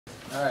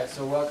Alright,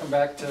 so welcome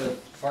back to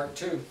part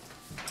 2,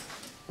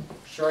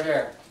 short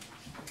hair.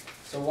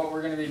 So what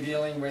we're going to be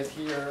dealing with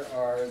here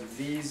are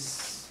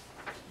these,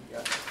 we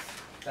got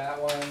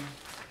that one,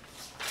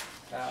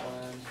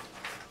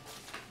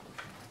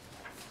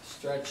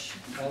 stretch,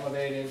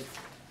 elevated,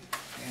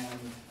 and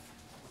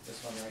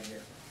this one right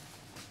here.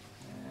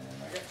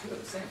 And I got two of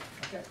the same,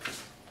 okay.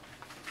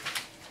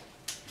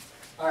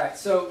 Alright,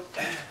 so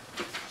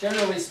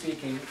generally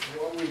speaking,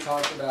 what we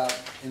talked about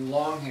in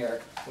long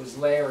hair was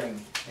layering.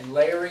 And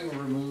layering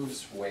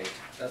removes weight.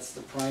 That's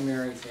the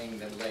primary thing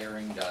that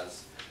layering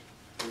does.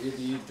 Are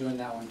you doing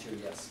that one too?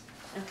 Yes.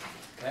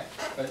 Okay.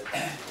 But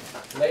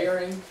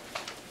layering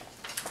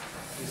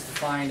is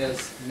defined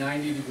as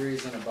 90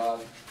 degrees and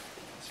above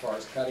as far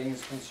as cutting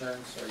is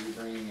concerned. So you're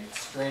bringing it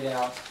straight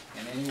out,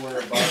 and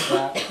anywhere above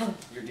that,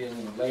 you're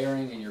dealing with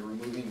layering and you're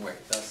removing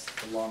weight. That's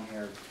the long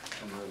hair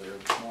from earlier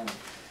this morning.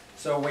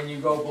 So when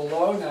you go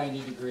below 90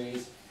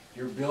 degrees,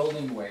 you're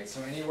building weight.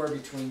 So anywhere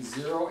between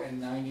 0 and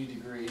 90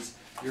 degrees,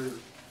 you're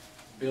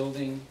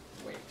building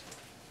weight.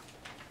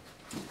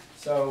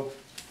 So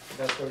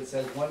that's what it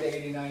says. 1 to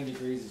 89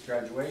 degrees is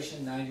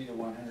graduation. 90 to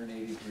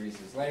 180 degrees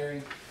is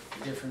layering.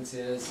 The difference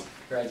is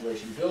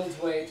graduation builds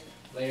weight.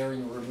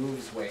 Layering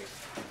removes weight.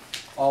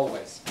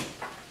 Always.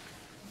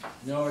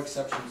 No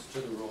exceptions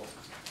to the rule.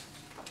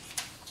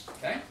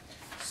 Okay?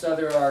 So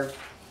there are...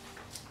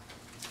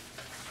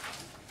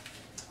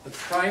 The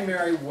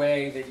primary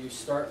way that you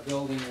start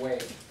building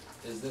weight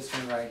is this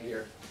one right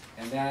here,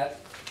 and that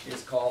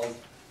is called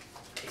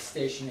a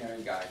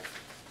stationary guide.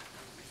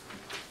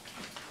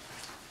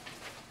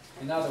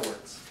 In other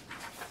words,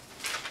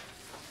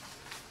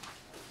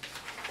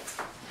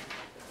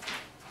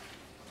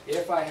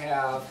 if I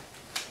have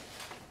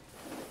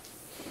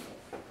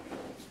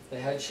the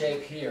head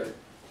shape here,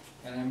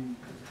 and I'm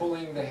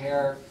pulling the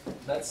hair,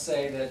 let's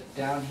say that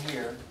down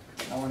here,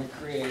 I want to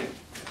create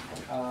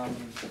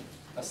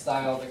a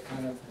style that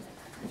kind of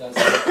does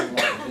something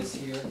like this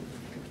here,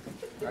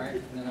 right?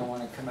 And then I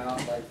want to come out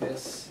like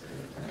this,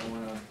 and I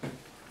want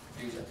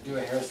to do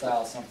a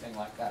hairstyle, something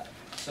like that.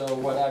 So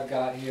what I've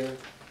got here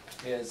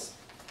is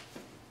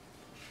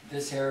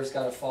this hair has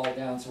got to fall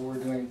down. So we're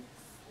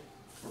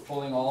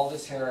pulling all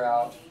this hair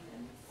out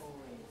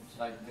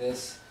like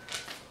this,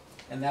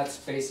 and that's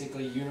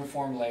basically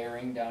uniform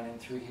layering down in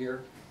through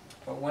here.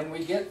 But when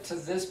we get to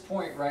this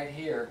point right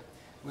here,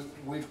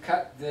 we've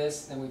cut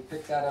this, then we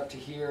pick that up to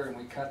here, and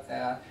we cut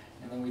that,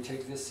 and then we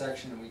take this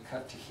section and we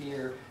cut to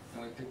here,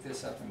 and we pick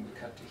this up and we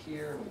cut to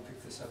here, and we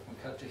pick this up and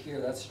we cut to here.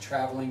 That's a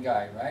traveling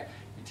guide, right?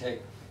 You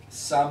take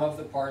some of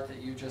the part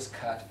that you just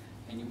cut,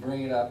 and you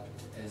bring it up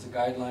as a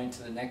guideline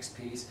to the next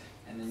piece,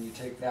 and then you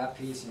take that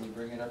piece and you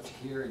bring it up to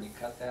here, and you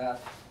cut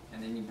that,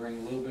 and then you bring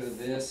a little bit of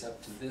this up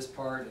to this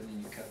part, and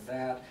then you cut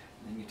that,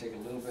 and then you take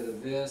a little bit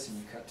of this and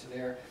you cut to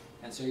there.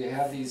 And so you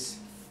have these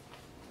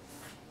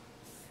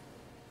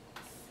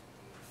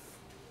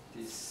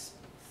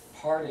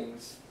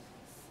partings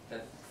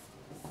that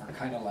are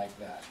kind of like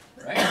that,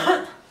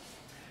 right?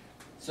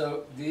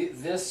 So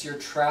this you're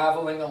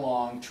traveling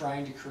along,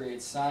 trying to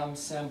create some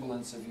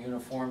semblance of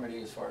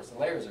uniformity as far as the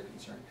layers are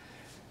concerned.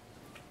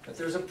 But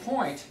there's a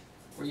point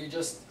where you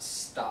just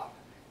stop,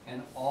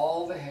 and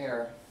all the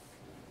hair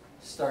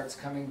starts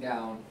coming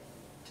down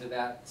to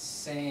that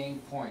same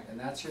point, and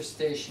that's your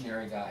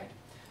stationary guide.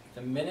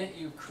 The minute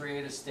you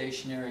create a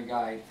stationary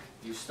guide,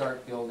 you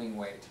start building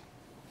weight.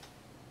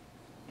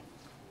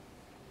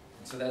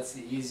 So that's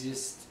the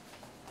easiest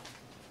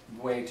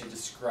way to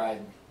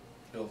describe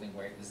building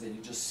weight, is that you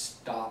just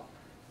stop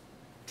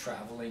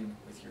traveling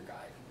with your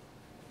guide.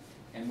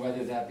 And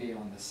whether that be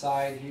on the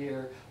side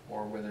here,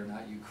 or whether or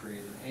not you create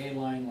an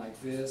A-line like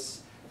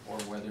this, or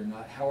whether or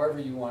not, however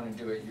you want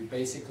to do it, you're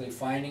basically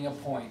finding a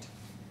point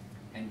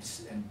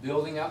and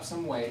building up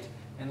some weight.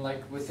 And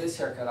like with this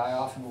haircut, I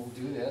often will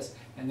do this,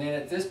 and then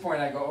at this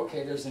point I go,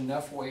 okay, there's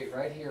enough weight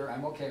right here,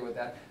 I'm okay with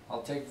that.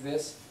 I'll take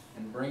this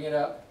and bring it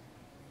up,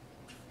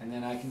 and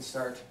then I can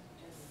start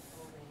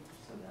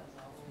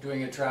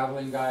doing a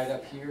traveling guide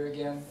up here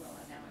again,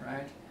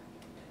 right?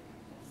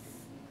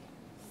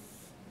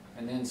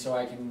 And then so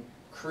I can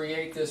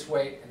create this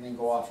weight and then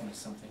go off into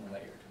something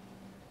layered.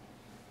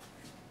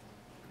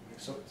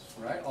 So,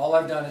 right, all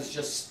I've done is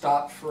just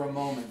stop for a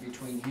moment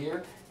between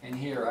here and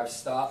here. I've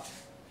stopped,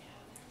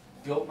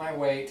 built my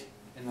weight,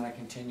 and then I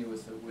continue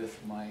with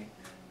my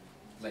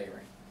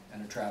layering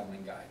and a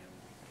traveling guide.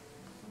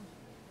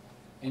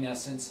 In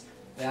essence,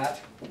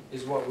 that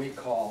is what we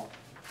call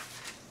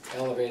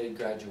elevated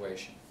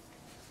graduation.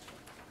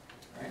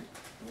 Right?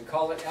 And we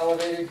call it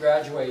elevated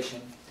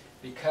graduation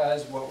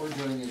because what we're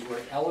doing is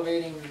we're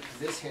elevating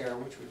this hair,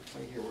 which we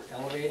play here, we're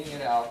elevating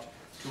it out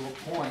to a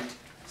point,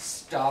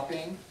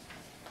 stopping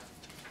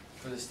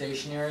for the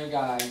stationary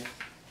guide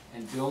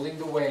and building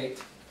the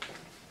weight,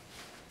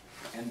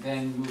 and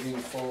then moving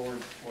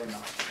forward or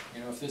not.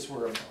 You know, if this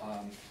were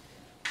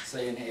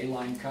say an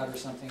A-line cut or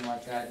something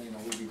like that, you know,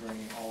 we'd be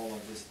bringing all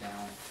of this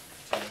down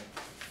to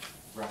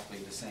roughly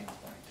the same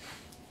point.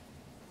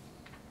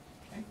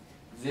 Okay?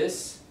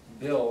 This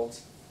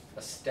builds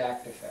a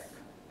stacked effect.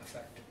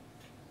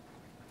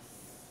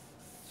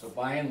 So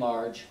by and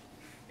large,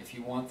 if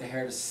you want the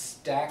hair to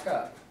stack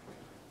up,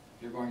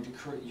 you're going to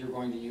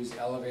use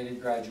elevated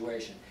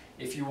graduation.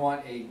 If you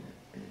want your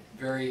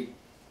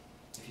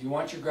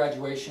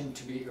graduation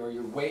to be, or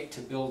your weight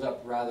to build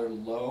up rather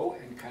low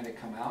and kind of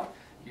come out,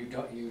 you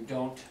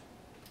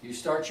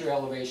start your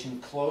elevation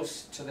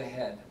close to the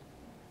head.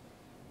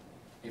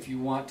 If you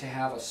want to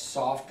have a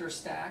softer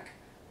stack,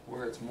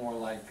 where it's more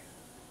like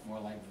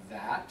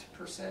that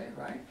per se,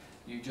 right?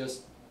 You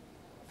just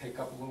pick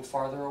up a little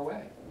farther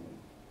away,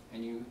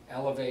 and you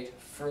elevate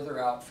further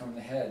out from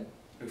the head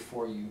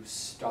before you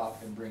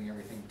stop and bring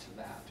everything to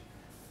that.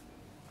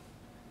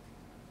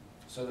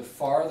 So the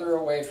farther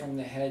away from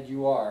the head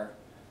you are,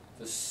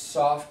 the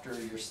softer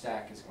your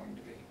stack is going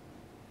to be.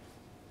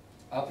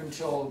 Up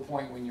until the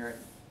point when you're at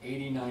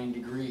 89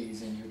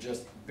 degrees and you're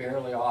just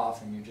barely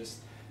off, and you just,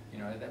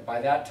 by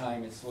that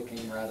time it's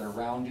looking rather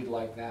rounded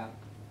like that,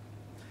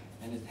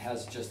 and it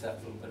has just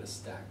that little bit of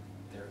stack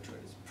there to it.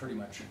 It's pretty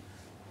much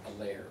a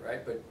layer,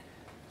 right? But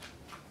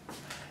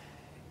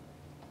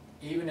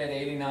even at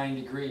 89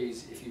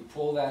 degrees, if you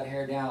pull that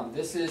hair down,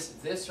 this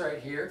right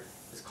here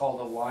is called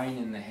a line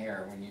in the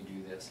hair when you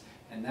do this.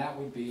 And that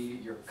would be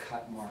your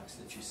cut marks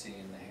that you see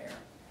in the hair.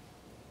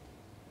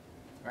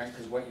 Right?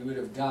 Because what you would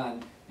have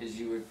done is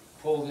you would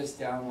pull this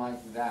down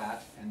like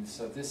that, and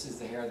so this is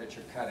the hair that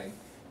you're cutting.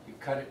 You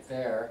cut it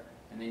there,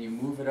 and then you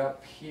move it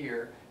up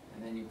here,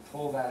 and then you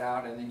pull that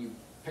out, and then you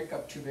pick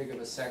up too big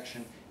of a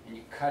section, and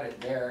you cut it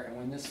there, and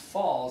when this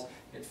falls,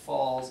 and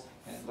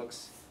it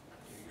looks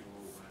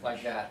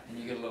like that, and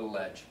you get a little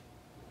ledge.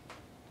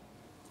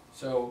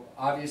 So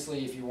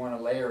obviously if you want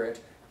to layer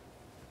it,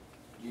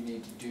 you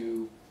need to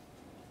do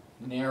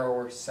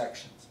narrower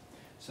sections.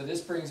 So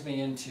this brings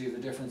me into the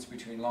difference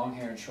between long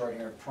hair and short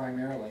hair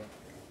primarily.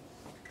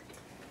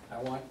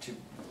 I want to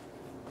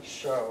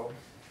show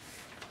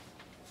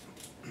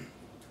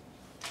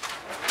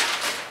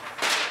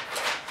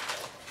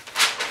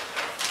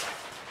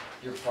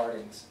your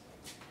partings.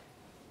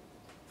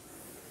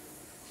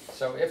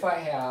 So if I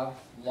have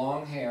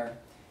long hair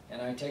and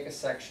I take a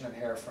section of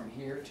hair from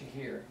here to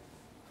here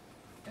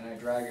and I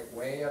drag it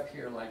way up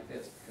here like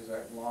this because I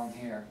have long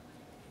hair,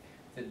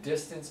 the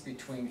distance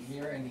between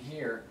here and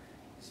here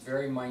is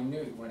very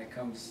minute when it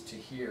comes to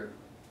here,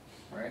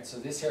 right? So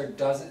this hair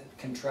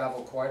can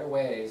travel quite a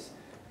ways,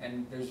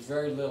 and there's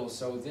very little,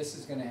 so this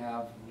is going to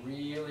have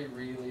really,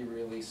 really,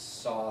 really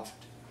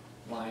soft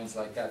lines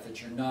like that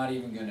that you're not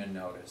even going to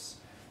notice.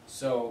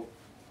 So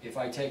if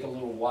I take a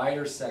little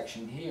wider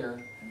section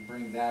here and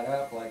bring that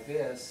up like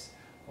this,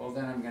 well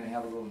then I'm going to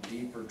have a little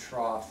deeper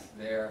trough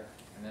there,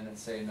 and then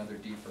let's say another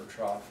deeper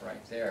trough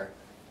right there.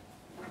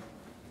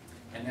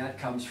 And that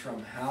comes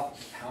from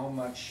how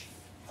much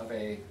of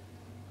a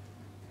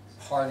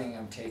parting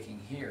I'm taking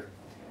here.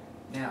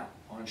 Now,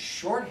 on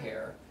short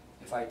hair,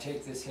 if I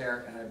take this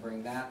hair and I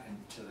bring that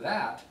into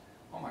that,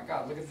 oh my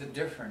God, look at the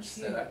difference.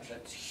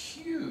 That's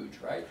huge,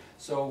 right?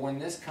 So when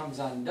this comes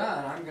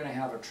undone, I'm going to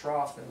have a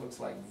trough that looks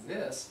like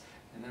this,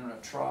 and then a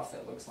trough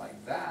that looks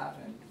like that,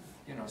 and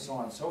so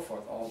on and so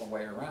forth all the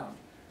way around.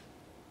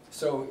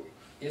 So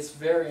it's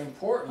very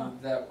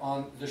important that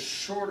on the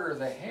shorter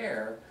the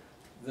hair,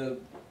 the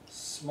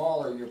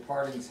smaller your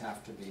partings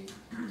have to be.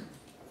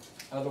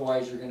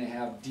 Otherwise you're going to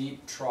have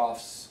deep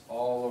troughs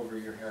all over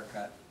your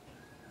haircut.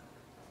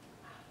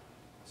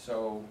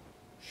 So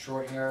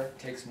short hair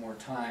takes more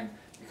time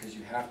because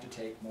you have to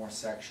take more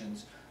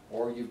sections,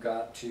 or you've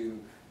got to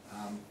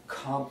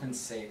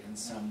compensate in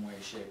some way,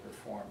 shape, or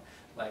form.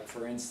 Like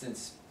for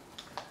instance,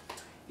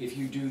 if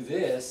you do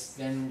this,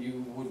 then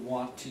you would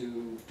want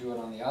to do it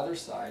on the other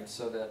side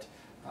so that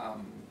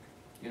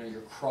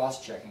you're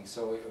cross-checking.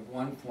 So at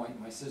one point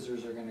my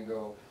scissors are going to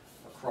go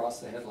across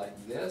the head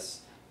like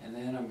this, and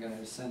then I'm going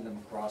to send them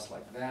across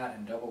like that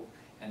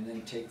and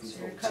then take these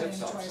little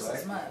tips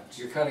off, right?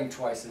 You're cutting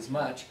twice as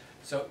much.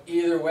 So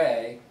either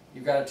way,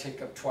 you've got to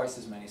take up twice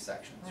as many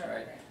sections,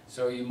 right?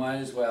 So you might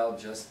as well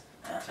just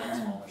take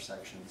smaller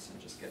sections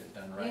and just get it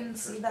done right. You can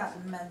see that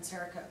in men's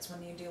haircuts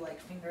when you do like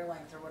finger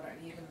length or whatever.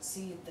 You can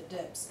see the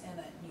dips in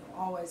it. You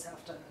always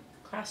have to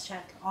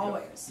cross-check.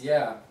 Always.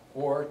 Yeah,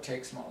 or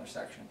take smaller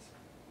sections.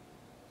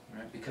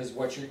 Right? Because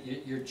what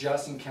you're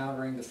just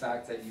encountering the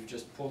fact that you've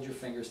just pulled your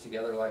fingers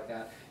together like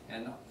that,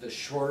 and the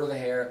shorter the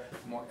hair,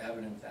 the more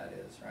evident that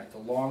is, right? The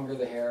longer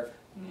the hair,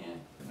 you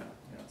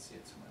don't see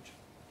it so much.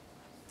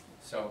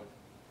 So,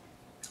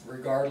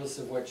 regardless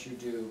of what you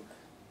do,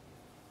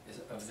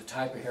 of the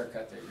type of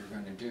haircut that you're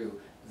going to do,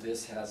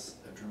 this has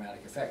a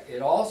dramatic effect.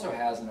 It also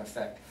has an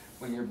effect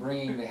when you're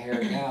bringing the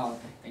hair down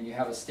and you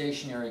have a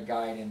stationary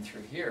guide in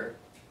through here.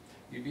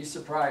 You'd be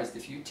surprised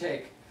if you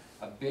take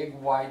a big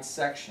wide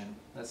section,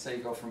 let's say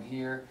you go from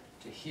here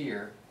to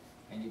here,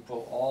 and you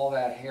pull all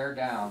that hair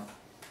down,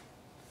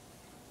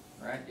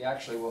 right? You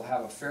actually will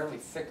have a fairly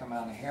thick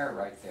amount of hair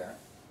right there.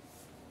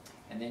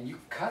 And then you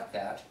cut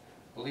that.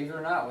 Believe it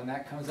or not, when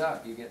that comes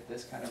out, you get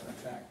this kind of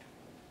effect.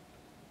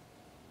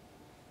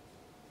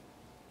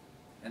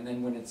 And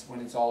then when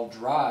it's all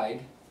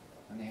dried,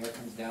 when the hair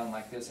comes down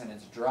like this and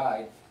it's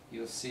dried,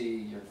 you'll see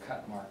your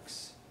cut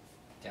marks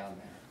down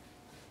there.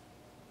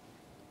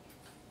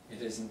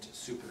 it isn't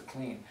super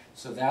clean.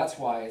 So that's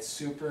why it's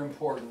super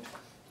important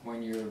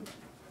when you're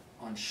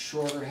on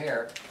shorter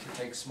hair to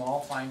take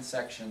small fine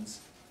sections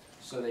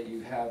so that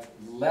you have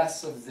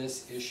less of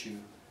this issue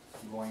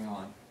going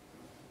on.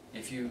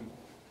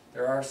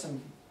 There are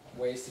some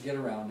ways to get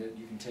around it.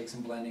 You can take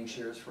some blending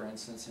shears, for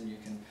instance, and you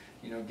can,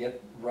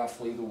 get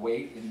roughly the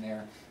weight in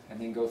there, and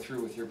then go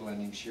through with your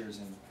blending shears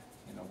and,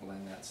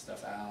 blend that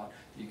stuff out.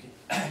 You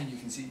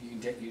can see you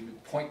do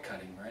point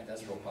cutting, right?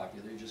 That's real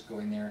popular. You just go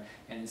in there,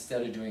 and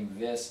instead of doing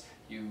this,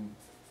 you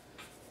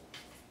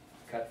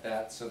cut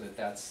that so that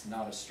that's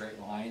not a straight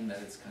line, that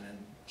it's kind of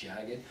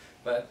jagged.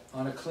 But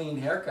on a clean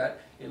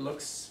haircut, it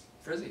looks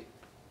frizzy.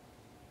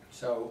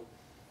 So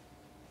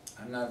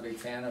I'm not a big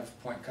fan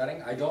of point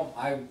cutting.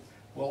 I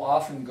will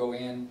often go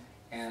in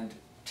and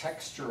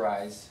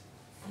texturize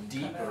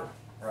deeper,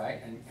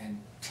 right?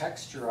 And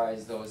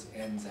texturize those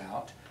ends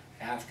out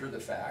after the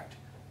fact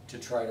to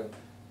try to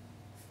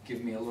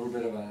give me a little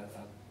bit of a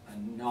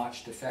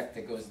notched effect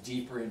that goes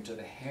deeper into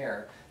the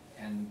hair,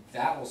 and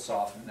that will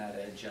soften that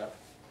edge up.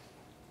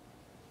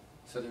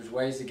 So there's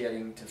ways of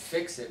getting to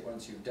fix it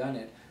once you've done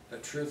it,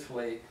 but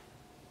truthfully,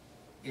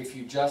 if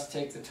you just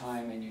take the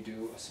time and you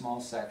do a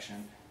small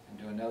section and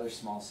do another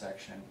small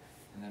section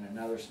and then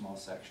another small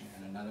section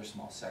and another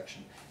small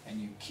section,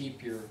 and you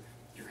keep your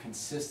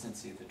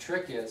consistency. The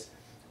trick is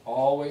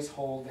always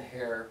hold the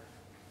hair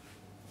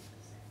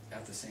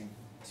at the same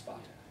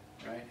spot,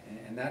 right?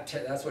 And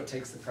that's what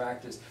takes the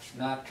practice,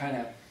 not kind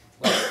of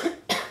like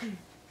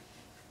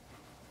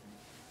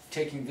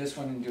taking this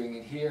one and doing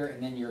it here,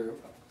 and then you're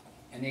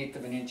 1/8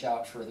 of an inch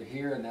out further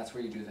here, and that's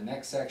where you do the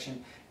next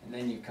section, and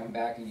then you come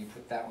back and you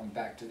put that one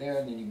back to there,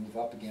 and then you move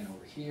up again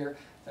over here.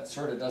 That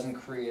sort of doesn't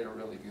create a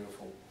really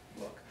beautiful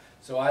look.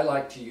 So I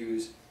like to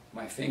use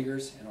my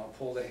fingers, and I'll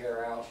pull the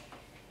hair out,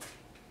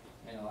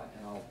 and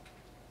I'll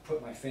put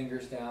my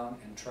fingers down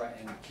and try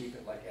and keep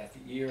it like at the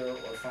ear, or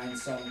find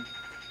some,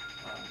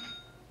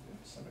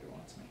 somebody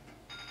wants me.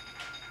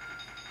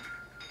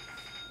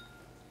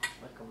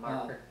 Like a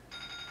marker.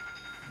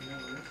 Where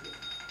is it?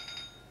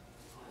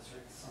 Oh, it's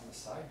right, it's on the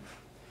side.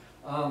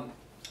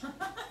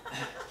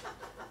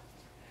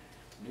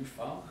 New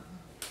phone.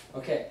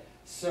 Okay,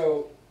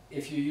 so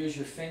if you use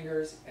your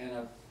fingers and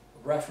a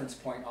reference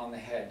point on the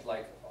head,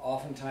 like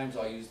oftentimes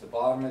I'll use the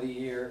bottom of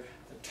the ear,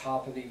 the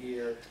top of the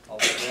ear, I'll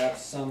grab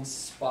some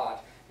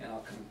spot and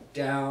I'll come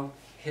down,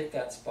 hit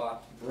that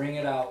spot, bring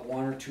it out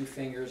 1 or 2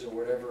 fingers or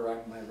whatever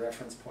my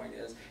reference point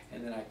is,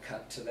 and then I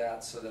cut to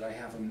that so that I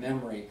have a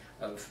memory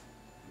of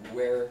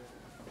where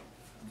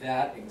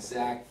that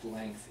exact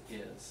length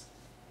is.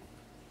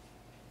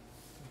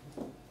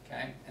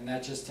 Okay? And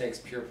that just takes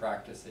pure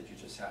practice, that you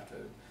just have to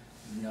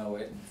know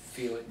it and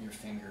feel it in your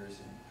fingers.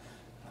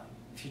 And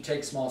if you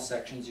take small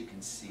sections, you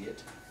can see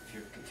it.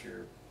 If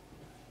you're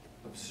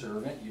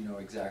observant, you know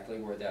exactly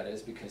where that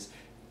is, because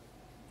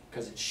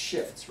it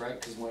shifts, right?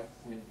 Because when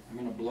I'm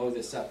going to blow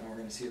this up and we're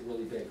going to see it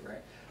really big,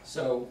 right?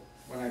 So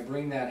when I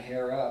bring that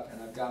hair up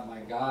and I've got my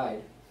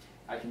guide,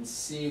 I can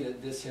see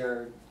that this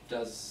hair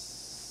does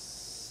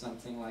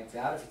something like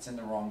that. If it's in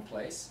the wrong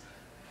place,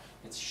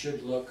 it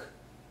should look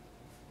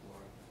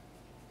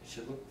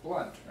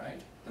blunt,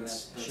 right? And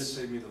That's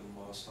saved me the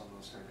most on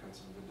those haircuts.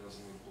 If it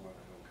doesn't look blunt,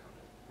 I don't cut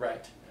it.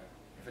 Right.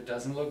 Yeah. If it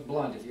doesn't look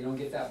blunt, if you don't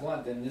get that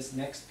blunt, then this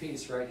next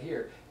piece right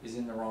here is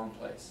in the wrong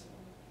place.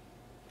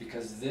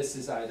 Because this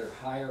is either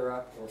higher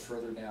up or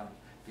further down.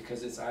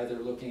 Because it's either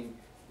looking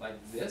like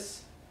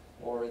this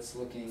or it's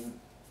looking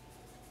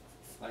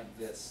like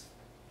this.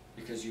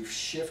 Because you've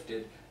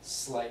shifted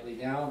slightly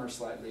down or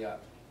slightly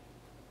up.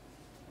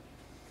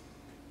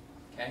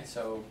 Okay,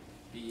 so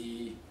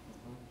be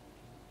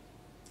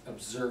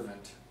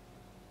observant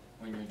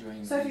when you're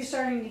doing So if you're these.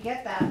 starting to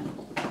get that,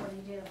 what do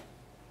you do?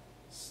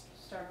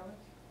 Start over?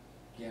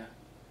 Yeah.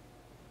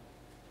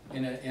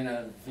 In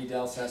a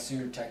Vidal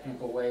Sassoon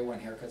technical way, when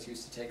haircuts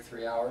used to take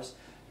 3 hours,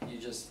 you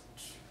just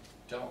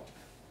don't.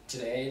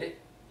 Today,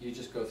 you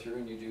just go through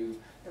and you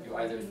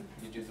either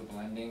do the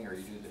blending or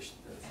you do the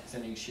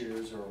thinning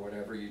shears or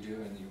whatever you do,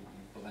 and you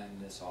blend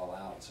this all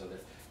out so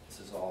that this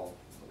is all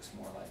looks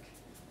more like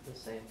The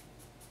same.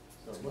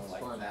 So it more looks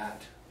like blunt.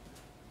 that.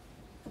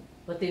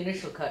 But the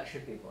initial cut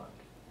should be blunt.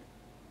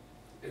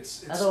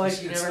 it's Otherwise,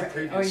 the you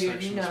previous section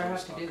is never what I have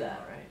was to do talking that,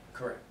 about. right?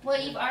 Correct. Well,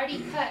 you've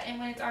already cut, and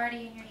when it's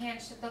already in your hand,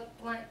 it should look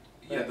blunt.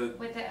 Yeah,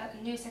 With the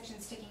new section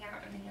sticking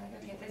out, and then you're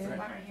like, okay, this is Right.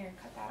 blunt right here,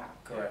 cut that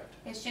off. Correct.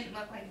 It shouldn't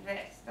look like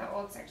this. The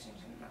old section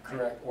shouldn't look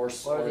Correct. Or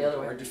the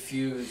other way. Or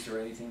diffused or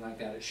anything like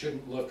that. It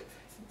shouldn't look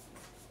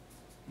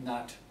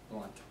not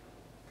blunt.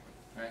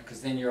 Right?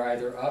 Because then you're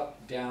either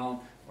up,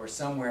 down, or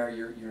somewhere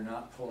you're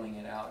not pulling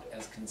it out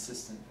as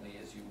consistently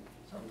as you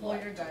So would pull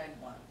like. your guide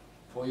one.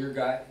 Pull your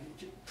guide.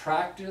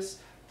 Practice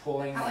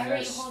pulling like. the However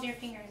hair. you hold your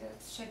fingers,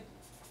 it should.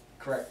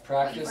 Correct.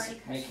 Practice already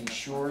cut making should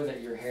sure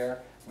that your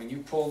hair, when you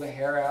pull the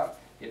hair out,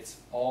 it's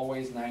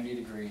always 90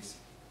 degrees.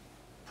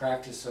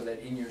 Practice so that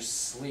in your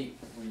sleep,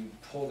 when you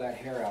pull that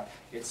hair out,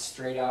 it's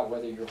straight out,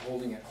 whether you're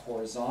holding it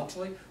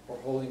horizontally or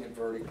holding it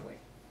vertically.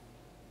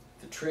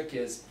 The trick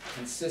is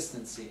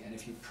consistency, and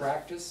if you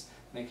practice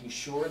making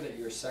sure that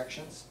your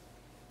sections,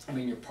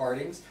 your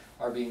partings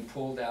are being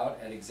pulled out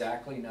at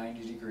exactly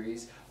 90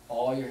 degrees,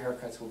 all your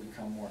haircuts will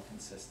become more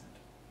consistent.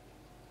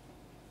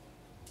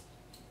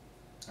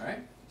 All right?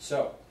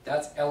 So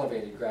that's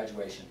elevated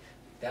graduation.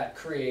 That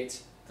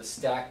creates the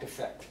stacked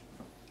effect.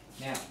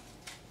 Now,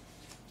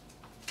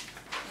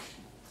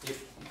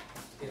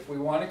 if we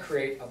want to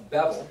create a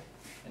bevel,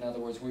 in other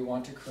words, we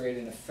want to create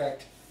an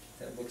effect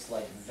that looks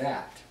like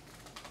that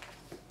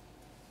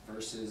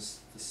versus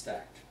the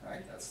stacked,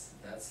 right?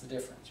 That's the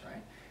difference,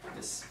 right?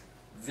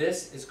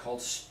 This is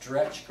called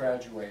stretch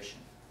graduation.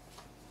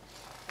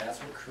 That's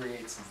what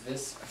creates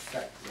this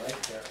effect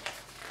right there.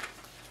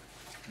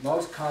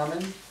 Most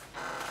common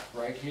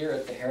right here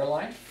at the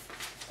hairline.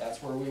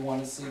 That's where we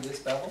want to see this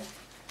bevel.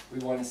 We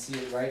want to see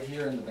it right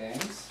here in the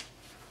bangs.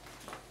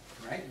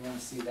 Right? You want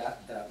to see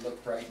that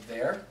look right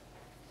there.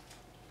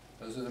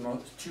 Those are the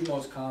two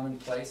most common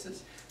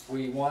places.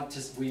 We want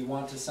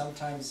to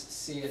sometimes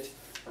see it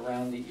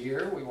around the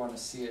ear. We want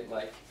to see it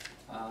like,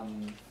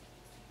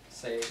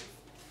 say,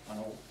 on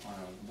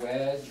a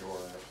wedge, or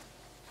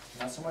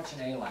not so much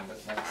an A-line,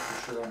 but like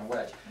for sure on a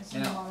wedge. It's a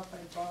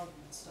modified bob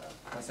and stuff.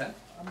 What's that?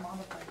 A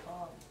modified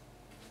bob.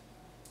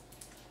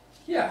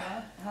 Yeah.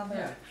 How Yeah,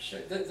 they're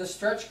sure. The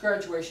stretch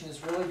graduation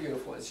is really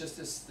beautiful. It's just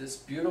this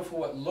beautiful,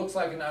 what looks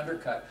like an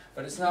undercut,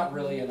 but it's not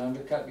really an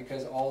undercut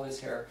because all this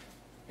hair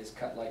is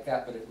cut like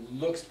that, but it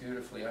looks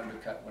beautifully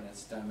undercut when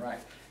it's done right.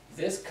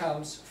 This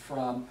comes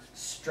from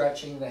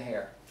stretching the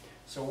hair.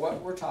 So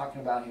what we're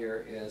talking about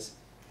here is,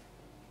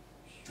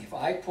 if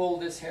I pull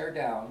this hair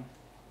down,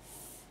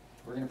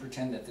 we're going to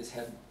pretend that this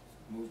head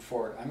moved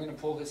forward. I'm going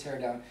to pull this hair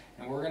down,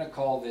 and we're going to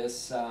call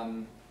this,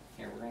 we're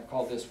going to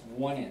call this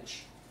 1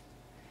 inch.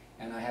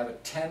 And I have a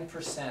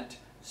 10%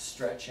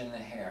 stretch in the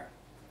hair.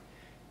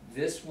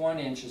 This 1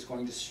 inch is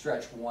going to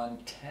stretch 1/10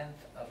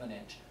 of an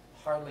inch.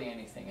 Hardly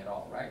anything at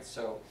all, right?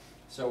 So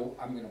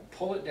I'm going to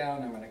pull it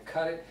down, I'm going to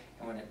cut it,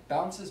 and when it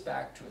bounces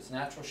back to its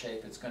natural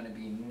shape, it's going to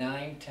be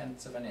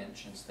 9/10 of an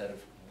inch instead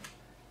of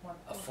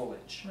a full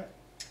inch. Right.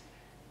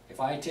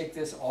 If I take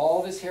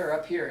all this hair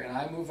up here, and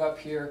I move up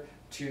here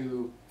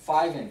to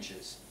 5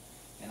 inches,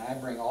 and I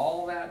bring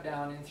all that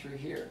down in through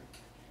here,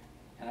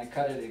 and I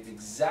cut it at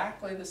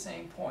exactly the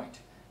same point,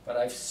 but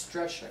I've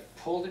stretched it,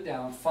 pulled it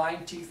down,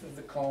 fine teeth of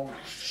the comb,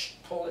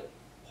 pull it,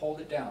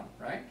 hold it down,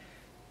 right?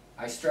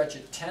 I stretch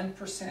it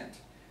 10%.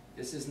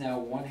 This is now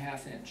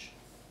 1/2 inch.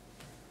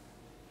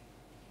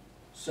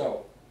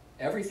 So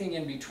everything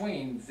in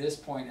between this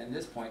point and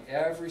this point,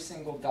 every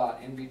single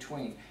dot in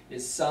between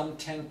is some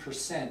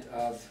 10%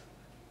 of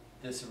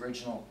this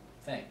original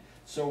thing.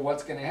 So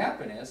what's going to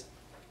happen is,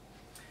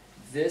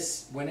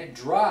 this, when it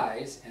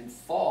dries and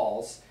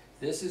falls,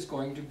 this is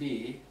going to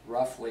be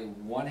roughly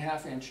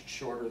 1/2 inch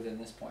shorter than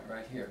this point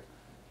right here.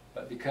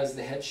 But because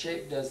the head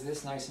shape does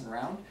this nice and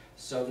round,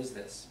 so does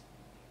this.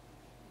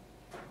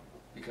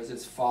 Because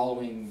it's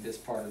following this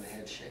part of the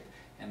head shape.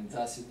 And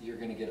thus you're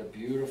going to get a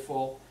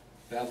beautiful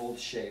beveled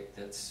shape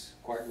that's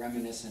quite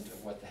reminiscent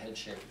of what the head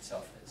shape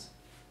itself is.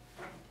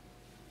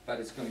 But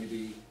it's going to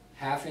be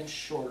 1/2 inch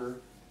shorter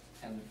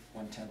and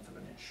 1/10 of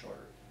an inch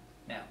shorter.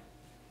 Now,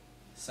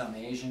 some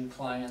Asian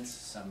clients,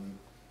 some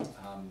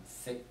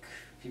thick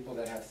people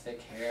that have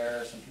thick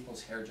hair, some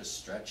people's hair just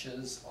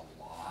stretches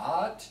a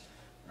lot,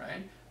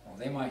 right? Well,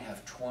 they might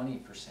have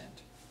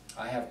 20%.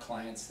 I have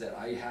clients that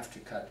I have to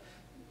cut,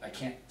 I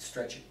can't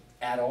stretch it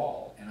at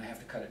all, and I have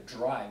to cut it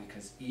dry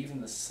because even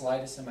the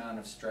slightest amount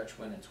of stretch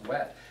when it's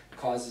wet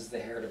causes the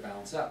hair to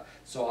bounce up.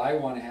 So I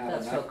want to have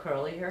That's so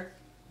curly hair?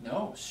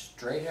 No,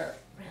 straight hair.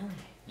 Really?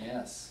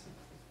 Yes.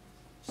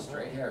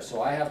 Straight hair.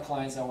 So I have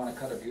clients I want to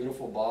cut a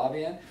beautiful bob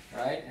in,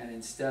 right? And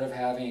instead of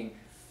having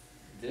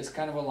this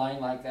kind of a line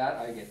like that,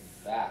 I get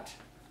that,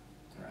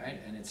 right?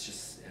 And it's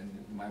just,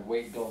 and my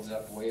weight builds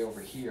up way over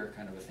here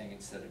kind of a thing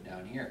instead of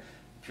down here,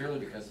 purely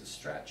because of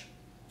stretch.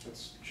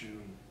 That's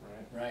June,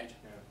 right? Right.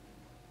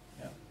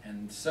 Yeah. Yeah.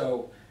 And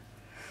so,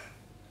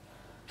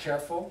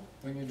 careful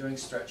when you're doing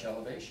stretch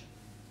elevation.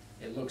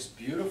 It looks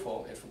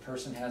beautiful if a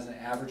person has an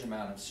average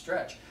amount of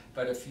stretch,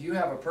 but if you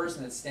have a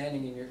person that's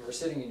standing in your, or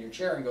sitting in your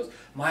chair and goes,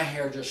 my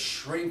hair just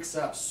shrinks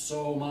up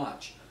so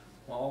much,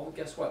 well,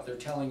 guess what? They're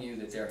telling you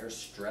that their hair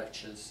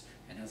stretches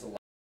and has a lot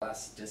of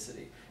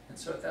elasticity. And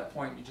so at that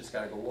point, you just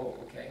got to go, whoa,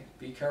 okay,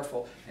 be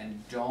careful,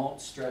 and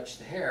don't stretch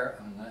the hair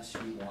unless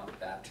you want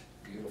that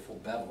beautiful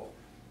bevel,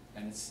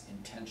 and it's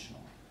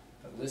intentional.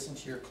 But listen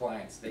to your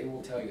clients. They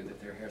will tell you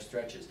that their hair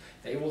stretches.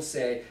 They will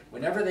say,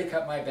 whenever they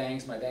cut my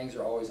bangs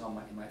are always on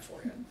my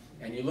forehead.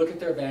 And you look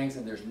at their bangs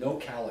and there's no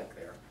cowlick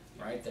there,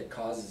 right, that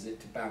causes it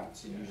to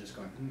bounce. And you're just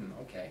going,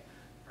 okay,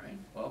 right?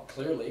 Well,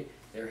 clearly,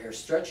 their hair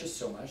stretches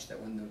so much that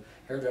when the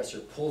hairdresser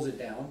pulls it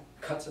down,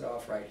 cuts it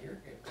off right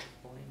here, it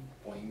boing,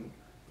 boing,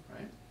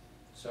 right?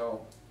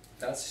 So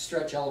that's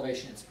stretch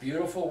elevation. It's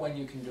beautiful when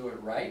you can do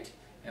it right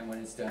and when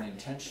it's done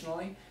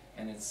intentionally.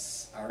 And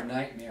it's our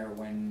nightmare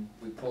when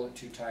we pull it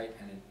too tight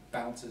and it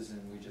bounces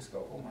and we just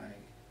go, oh my,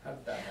 how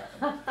did that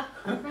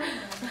happen?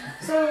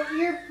 So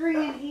you're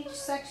bringing each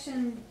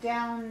section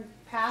down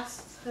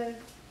past the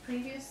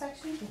previous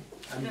section?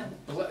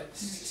 No.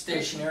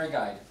 Stationary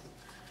guide.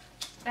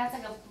 That's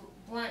like a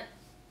blunt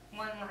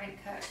one-line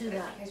cut. To but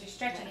that. Because you're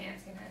stretching it,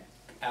 it's gonna.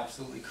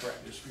 Absolutely correct.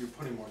 You're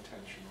putting more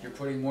tension on You're it.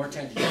 putting more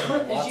tension, you're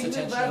putting lots you of move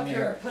tension up, on your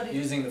you're hair, putting-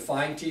 using the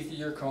fine teeth of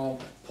your comb,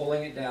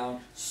 pulling it down,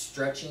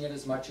 stretching it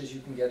as much as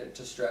you can get it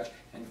to stretch,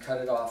 and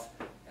cut it off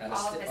at a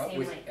All the same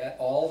length. at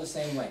all the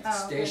same length.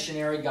 Oh, okay.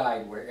 Stationary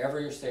guide, wherever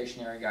your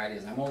stationary guide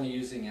is. I'm only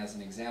using as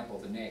an example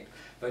the nape,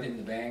 but in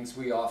the bangs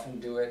we often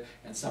do it,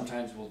 and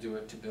sometimes we'll do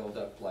it to build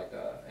up like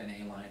an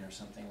A-line or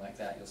something like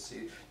that. You'll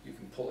see you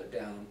can pull it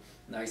down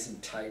nice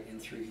and tight in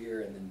through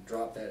here, and then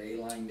drop that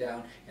A-line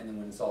down, and then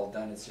when it's all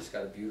done, it's just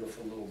got a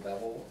beautiful little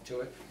bevel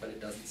to it, but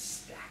it doesn't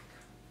stack.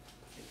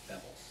 It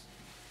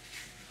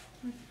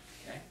bevels.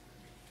 Okay?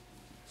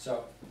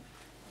 So,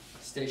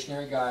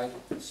 stationary guide,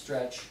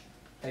 stretch,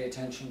 pay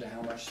attention to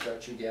how much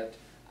stretch you get.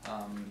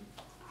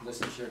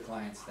 Listen to your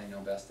clients, they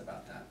know best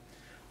about that.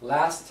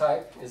 Last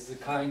type is the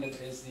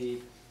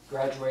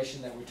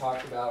graduation that we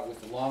talked about with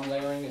the long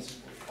layering, is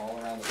all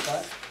around the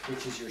front,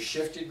 which is your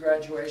shifted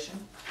graduation.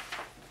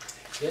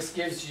 This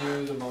gives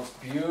you the most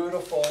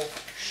beautiful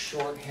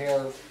short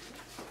hair,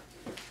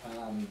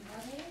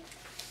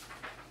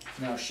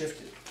 no,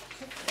 shifted.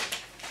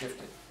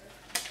 Shifted.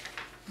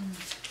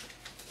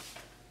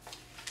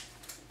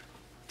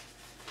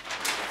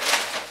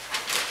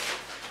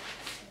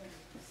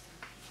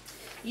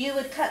 You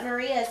would cut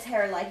Maria's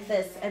hair like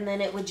this, and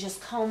then it would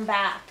just comb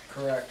back.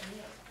 Correct.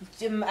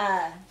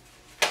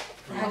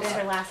 What was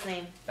her last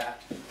name? That,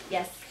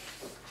 Yes.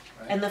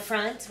 right? And the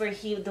front, where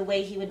the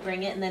way he would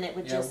bring it, and then it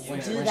would Yeah, just when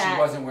do she that.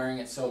 wasn't wearing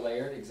it so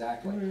layered,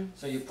 exactly. Mhm.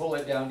 So you pull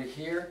it down to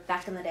here,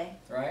 Back in the day.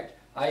 right?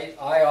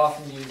 I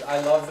often use, I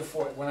love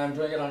when I'm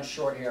doing it on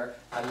short hair,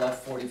 I love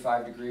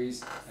 45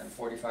 degrees and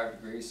 45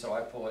 degrees, so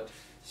I pull it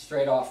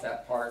straight off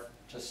that part,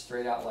 just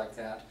straight out like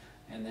that,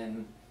 and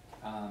then,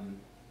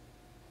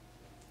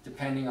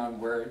 depending on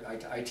where,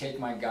 I take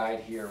my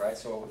guide here, right?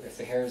 So if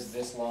the hair is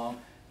this long,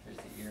 here's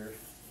the ear,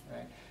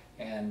 right?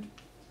 And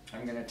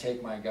I'm gonna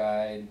take my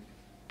guide,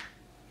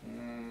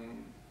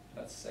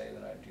 let's say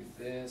that I do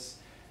this.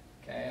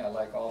 Okay, I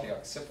like all the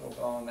occipital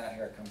bone, that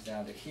hair comes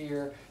down to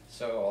here,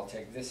 so I'll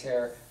take this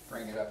hair,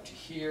 bring it up to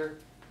here,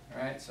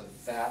 alright, so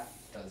that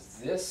does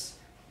this,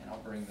 and I'll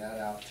bring that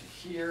out to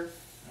here, and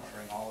I'll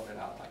bring all of it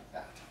out like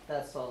that.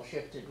 That's all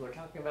shifted we're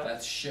talking about?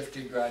 That's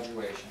shifted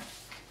graduation.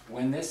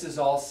 When this is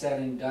all said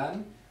and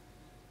done,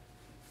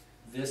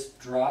 this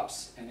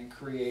drops and it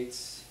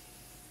creates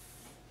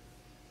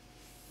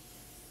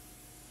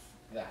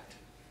that.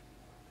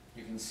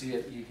 You can see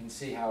it, you can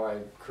see how I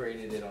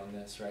created it on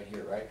this right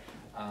here, right?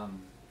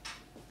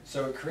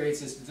 So it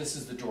creates this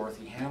is the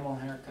Dorothy Hamill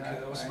haircut, Okay,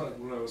 that was right?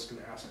 what I was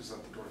gonna ask, is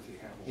that the Dorothy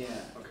Hamill?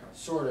 Yeah, Okay.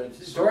 sort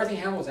of. Dorothy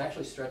Hamill was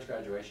actually stretch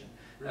graduation.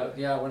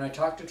 Really? Yeah, when I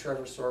talked to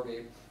Trevor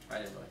Sorby, I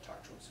didn't really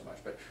talk to him so much,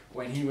 but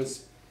when he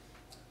was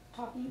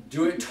talking,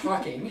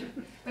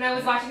 When I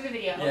was watching the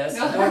video. yes,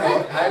 No.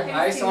 no,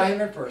 I saw him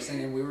in person,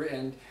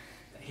 and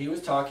he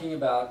was talking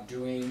about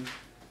doing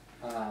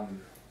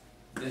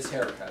this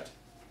haircut,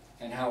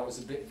 and how it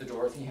was the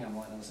Dorothy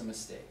Hamill, and it was a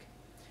mistake.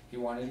 He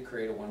wanted to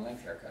create a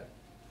one-length haircut,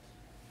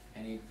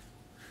 and he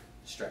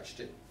stretched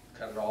it,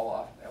 cut it all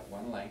off at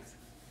one length,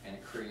 and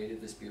it created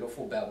this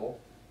beautiful bevel,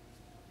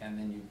 and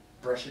then you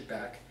brush it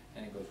back,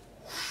 and it goes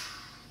whoosh,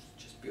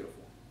 just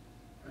beautiful,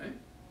 right?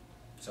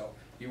 So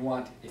you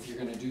want, if you're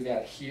going to do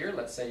that here,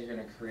 let's say you're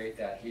going to create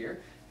that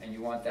here, and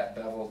you want that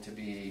bevel to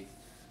be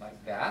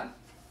like that,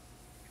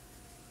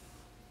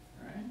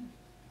 all right?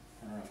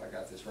 I don't know if I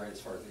got this right as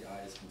far as the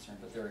eye is concerned,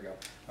 but there we go.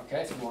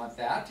 Okay, so you want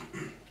that,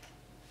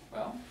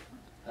 well,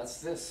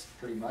 that's this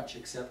pretty much,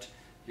 except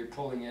you're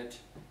pulling it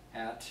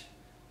at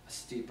a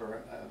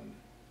steeper,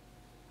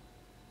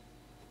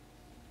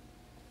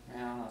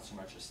 well, not so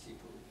much a steeper,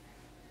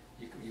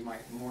 you might,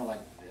 more like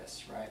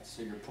this, right?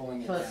 So you're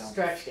pulling it So down. it's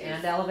stretched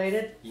and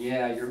elevated?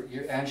 Yeah, you're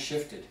and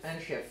shifted,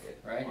 And shifted.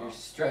 right? Wow. You're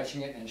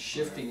stretching it and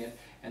shifting it,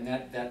 and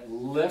that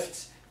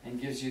lifts and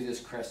gives you this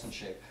crescent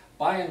shape.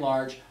 By and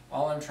large,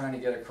 all I'm trying to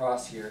get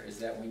across here is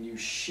that when you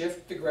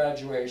shift the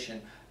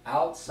graduation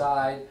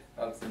outside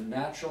of the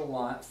natural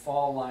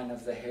fall line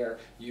of the hair,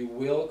 you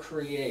will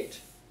create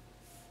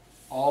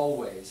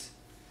always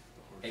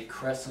a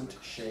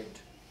crescent-shaped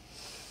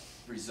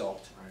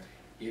result. Right.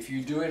 If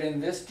you do it in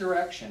this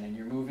direction and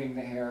you're moving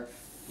the hair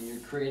and you're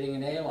creating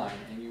an A-line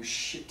and you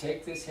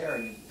take this hair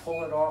and you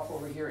pull it off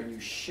over here and you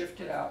shift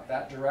it out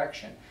that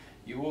direction,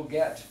 you will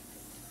get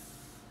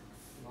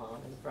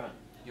Long in the front.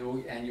 you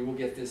will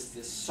get this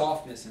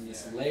softness and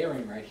this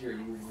layering right here.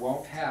 You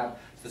won't have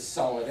the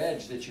solid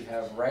edge that you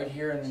have right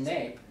here in the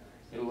nape.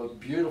 It'll look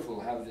beautiful.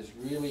 It'll have this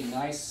really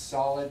nice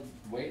solid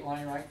weight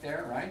line right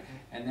there, right?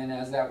 And then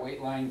as that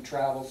weight line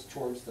travels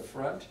towards the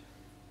front,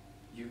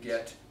 you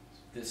get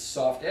this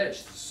soft edge.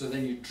 So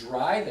then you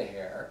dry the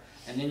hair,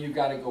 and then you've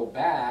got to go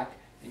back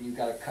and you've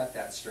got to cut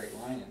that straight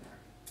line in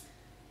there,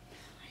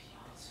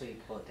 So you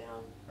pull it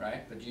down.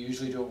 right? But you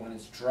usually do it when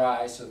it's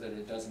dry so that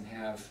it doesn't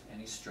have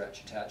any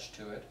stretch attached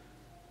to it.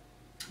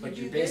 But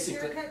you do this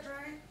basically, haircut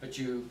dry? but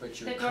you're The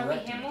Dorothy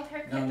correcting. Hamill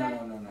haircut No, no, dye?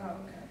 no, no, no, Oh,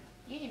 no. okay.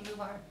 You can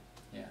move on.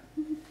 Yeah.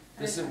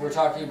 We're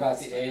talking about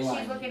the She's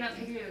A-line. looking up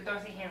pictures of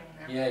Dorothy Hamill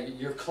now. Yeah,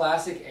 your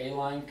classic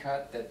A-line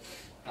cut that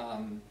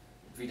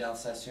Vidal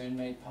Sassoon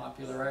made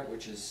popular, right?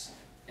 Which is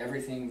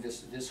everything,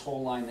 this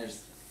whole line,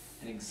 there's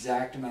an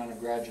exact amount of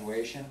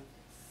graduation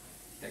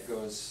that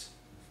goes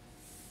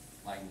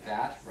like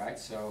that, right?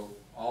 So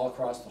all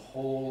across the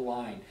whole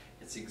line,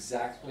 it's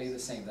exactly the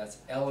same. That's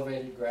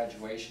elevated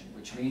graduation,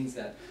 which means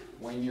that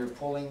when you're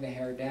pulling the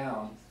hair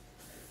down,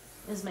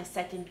 It was my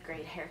second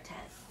grade hair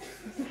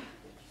test.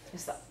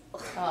 Just the,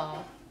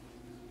 Oh.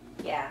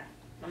 yeah,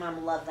 my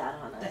mom loved that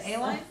on us. The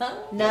A-line?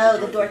 No,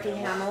 the Dorothy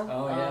Hamill.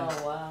 oh yeah,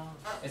 Oh, wow.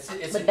 it's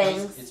The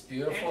bangs. it's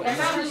beautiful. That's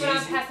not moving on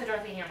Easy. past the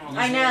Dorothy Hamill.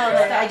 I Easy know, to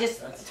but cut. I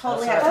just That's-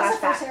 totally that's had a That's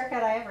the first flashback.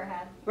 haircut I ever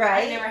had.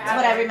 Right? I never That's had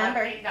what I one, but remember.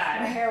 thank My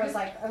God. hair was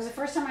like, it was the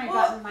first time I Well,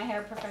 gotten my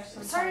hair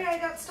professionally. Sorry, cut. I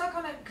got stuck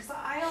on it because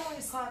I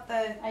always thought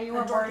that You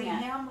a were Dorothy born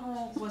yet.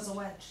 Hamill was a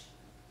wedge.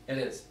 It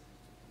is.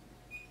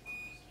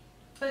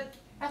 But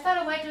I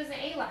thought a wedge was an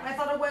I A-line.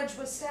 thought a wedge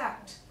was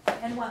stacked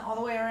and went all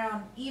the way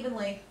around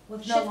evenly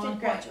with no long Shifted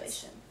points.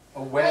 graduation.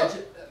 A wedge.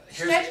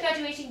 Stretch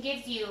graduation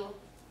gives you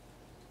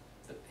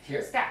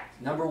Here.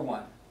 stacked. Number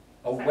one,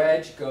 a Sorry.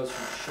 wedge goes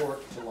from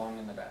short to long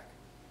in the back.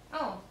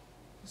 Oh,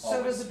 So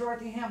Always. does a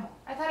Dorothy Hamill.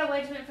 I thought a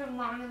wedge went from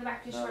long in the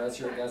back to No, short. that's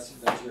in the your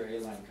front. that's your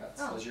A-line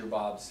cuts. Oh. Those are your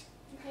bobs.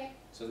 Okay.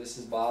 So this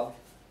is bob.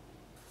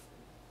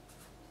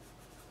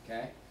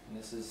 Okay, and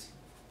this is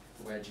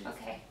wedgie.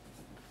 Okay.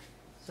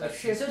 So That's-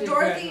 shifted So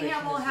Dorothy graduation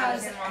Hamill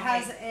is-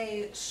 has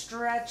a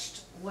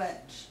stretched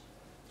wedge.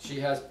 She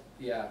has,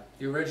 yeah,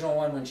 the original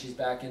one when she's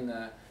back in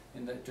the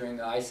during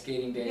the ice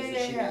skating days Yeah, that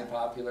yeah, she yeah. made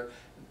popular.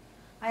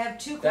 I have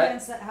two That-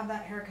 clients that have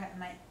that haircut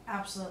and I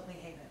absolutely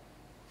hate it.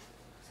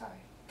 Sorry.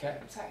 Okay,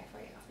 I'm sorry for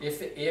you.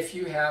 if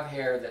you have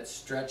hair that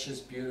stretches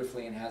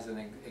beautifully and has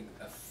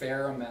a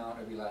fair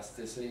amount of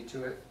elasticity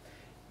to it,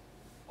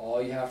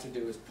 all you have to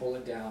do is pull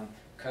it down,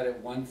 cut it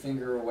one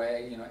finger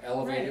away, you know,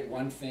 elevate it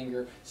one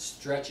finger,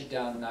 stretch it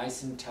down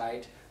nice and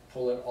tight,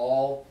 pull it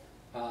all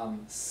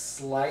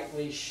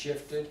slightly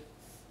shifted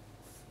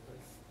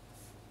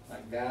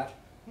like that,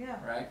 Yeah.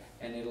 right?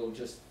 And it'll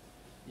just,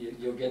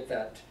 you'll get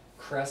that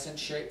crescent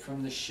shape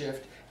from the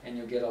shift, and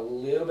you'll get a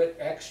little bit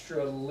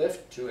extra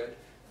lift to it,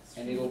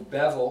 and it'll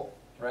bevel,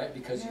 right,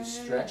 because you Yeah, yeah,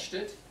 yeah. stretched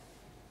it.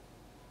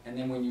 And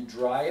then when you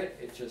dry it,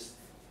 it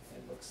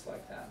looks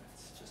like that.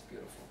 It's just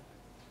beautiful.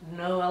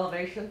 No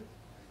elevation?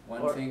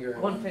 One Or finger.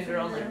 one finger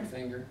on One there.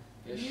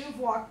 finger-ish. You've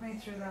walked me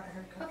through that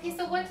haircut. Okay,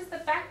 so what does the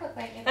back look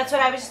like? That's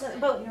what I was just gonna,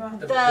 but You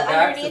want the, The back-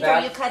 underneath, the are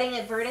back- you cutting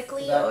it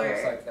vertically That or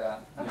looks like that.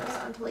 yeah.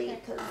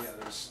 horizontally? Cause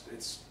Yeah,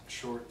 it's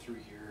short through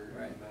here,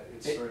 Right. and that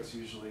it It- starts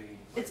usually.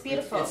 it's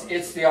beautiful.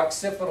 It's the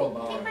occipital I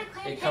think bone. my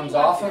client It comes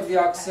Penny off wants of to the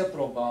do that.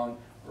 occipital bone,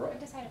 I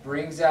decided.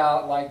 brings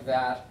out like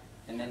that,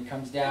 and then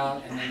comes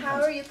down, and then How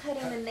comes. are you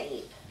cutting the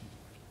nape?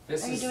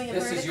 This are you is doing it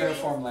this is vertically?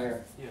 uniform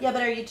layer. Yeah,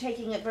 but are you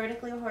taking it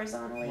vertically or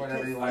horizontally? 'Cause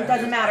Whatever you it want.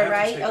 doesn't I matter, have to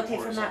right? take it Okay,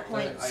 from that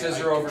horizontally. point. I-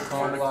 Scissor over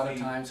comb a lot of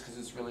vertically- times because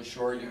it's really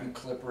short. You can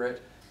clipper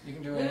it. You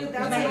can do Ooh, anything.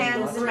 that's My a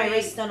hands and my great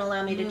wrists don't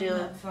allow me to do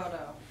movement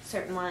photo.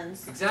 certain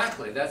ones.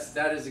 Exactly.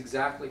 That is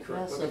exactly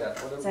correct. Yes. Look at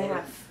that. What a, So I what a,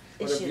 have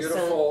what a issues, so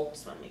beautiful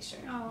just wanna make sure.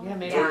 Oh. Yeah,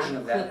 maybe version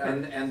of that.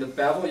 clipper. And the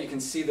bevel, you can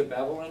see the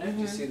bevel in it.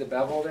 You Mhm. see the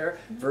bevel there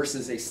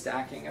versus a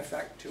stacking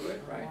effect to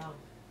it, right? Wow.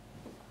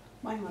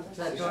 Mine was. Is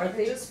that It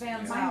Dorothy? just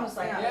fans Mine out. was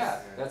like Yeah,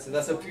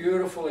 that's a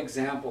beautiful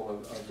example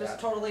of Just that.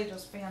 totally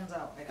just fans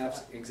out like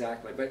that.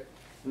 Exactly. But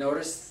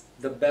notice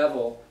the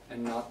bevel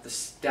and not the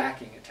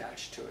stacking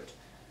attached to it.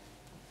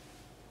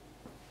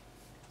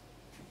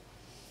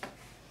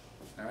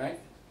 All right.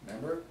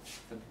 Remember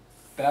the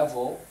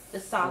bevel The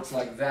looks soft,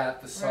 like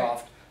that. The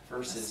soft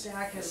versus The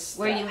stack the is-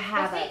 where you stack.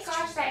 have Well, it. thank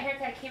gosh that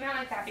haircut came out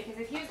like that because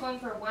if he was going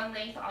for one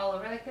length all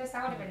over like this,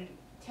 that would have been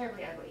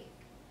terribly ugly.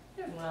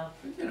 Well,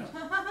 You know,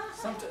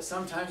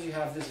 sometimes you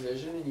have this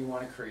vision and you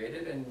want to create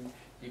it and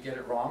you get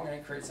it wrong and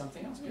it creates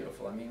something else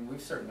beautiful. I mean,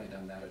 we've certainly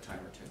done that a time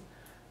or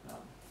two.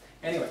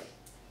 Anyway,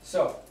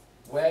 so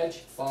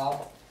wedge,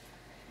 bob,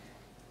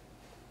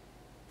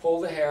 pull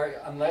the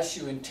hair unless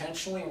you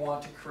intentionally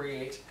want to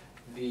create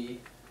the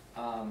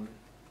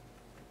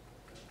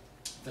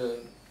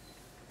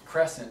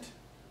crescent.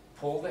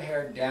 Pull the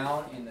hair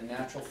down in the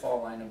natural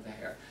fall line of the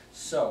hair.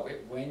 So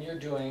when you're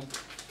doing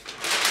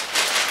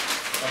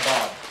a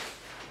bob,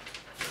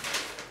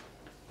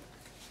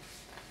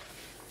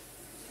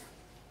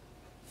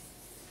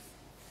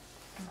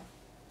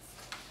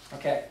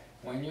 okay,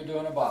 when you're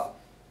doing a bob,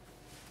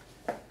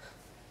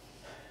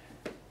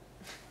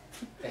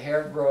 the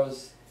hair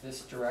grows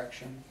this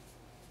direction,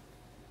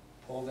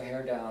 pull the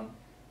hair down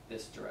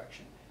this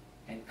direction,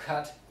 and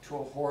cut to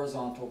a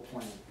horizontal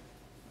plane.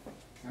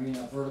 I mean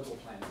a vertical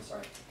plane, I'm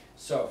sorry.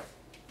 So,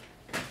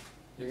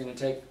 you're going to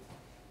take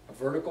a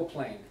vertical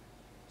plane,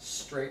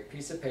 straight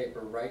piece of paper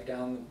right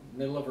down the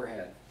middle of her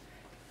head.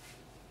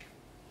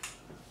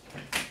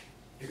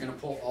 You're going to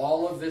pull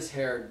all of this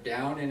hair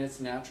down in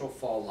its natural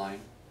fall line,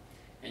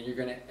 and you're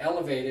going to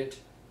elevate it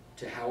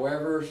to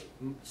however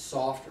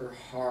soft or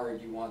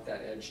hard you want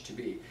that edge to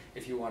be.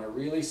 If you want a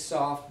really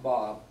soft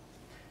bob,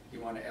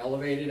 you want to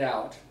elevate it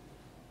out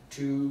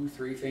 2,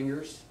 3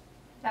 fingers.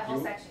 That whole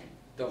You- section.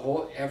 The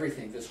whole,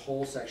 everything, this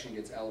whole section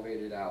gets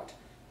elevated out,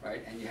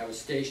 right? And you have a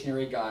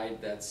stationary guide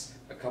that's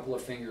a couple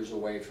of fingers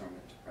away from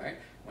it, right?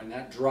 When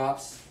that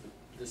drops,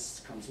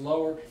 this comes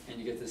lower, and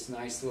you get this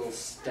nice little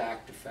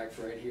stacked effect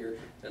right here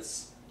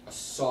that's a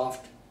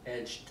soft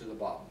edge to the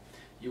bob.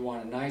 You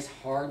want a nice,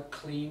 hard,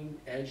 clean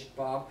edged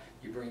bob.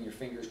 You bring your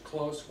fingers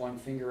close, 1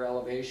 finger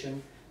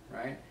elevation,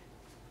 right?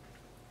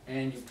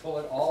 And you pull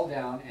it all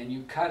down and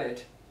you cut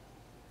it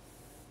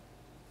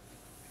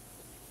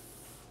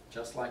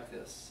just like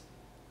this.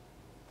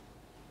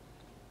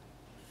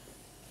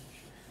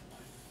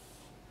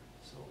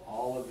 So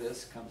all of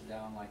this comes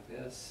down like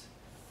this.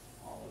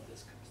 All of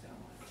this comes down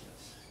like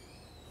this.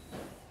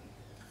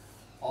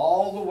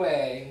 All the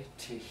way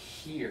to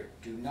here.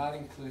 Do not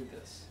include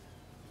this.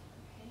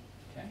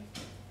 Okay?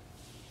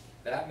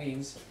 That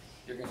means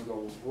you're going to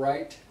go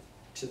right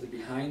to the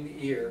behind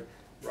the ear,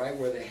 right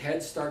where the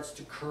head starts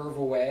to curve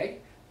away.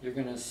 You're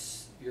going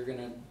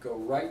to go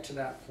right to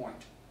that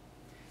point.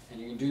 And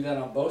you can do that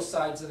on both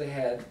sides of the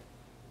head.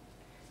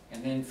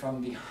 And then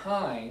from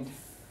behind,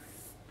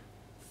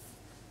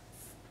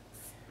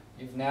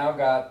 you've now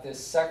got this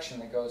section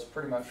that goes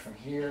pretty much from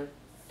here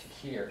to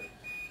here.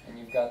 And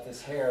you've got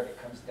this hair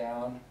that comes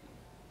down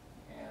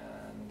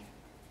and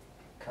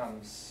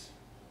comes,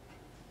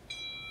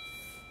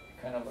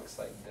 it kind of looks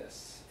like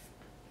this.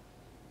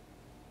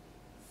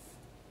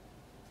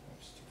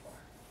 Oops, too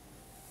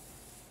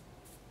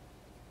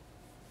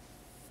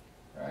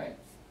far. Right?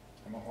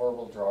 I'm a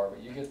horrible drawer,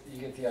 but you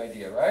get the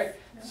idea, right?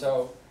 Yeah.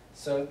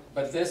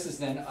 But this is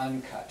then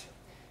uncut.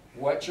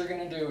 What you're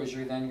going to do is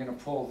you're then going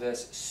to pull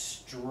this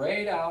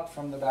straight out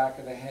from the back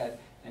of the head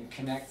and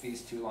connect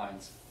these 2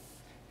 lines.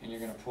 And you're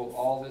going to pull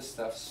all this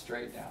stuff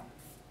straight down.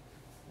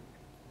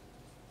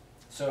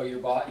 So your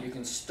bob, you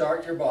can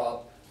start your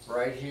bob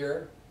right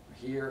here,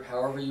 here,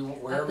 however you,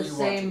 wherever you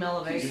want. At the same You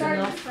elevation start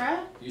in though? the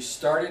front? You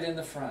start it in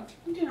the front.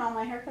 I'm doing all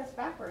my haircuts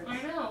backwards.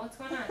 I know, what's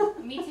going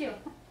on? Me too.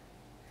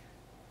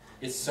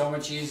 It's so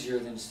much easier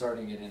than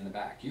starting it in the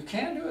back. You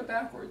can do it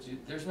backwards.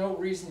 There's no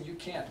reason you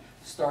can't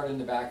start in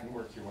the back and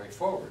work your way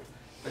forward.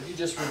 But you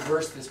just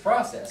reverse this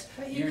process.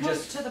 But you cut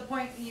to the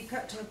point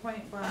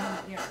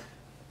behind the ear.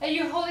 And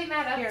you're holding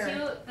that up Here.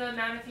 to the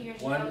amount of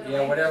fingers you held Yeah,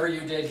 away. whatever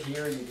you did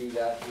here, you do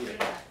that here.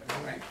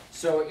 Right?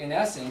 So in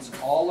essence,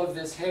 all of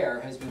this hair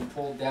has been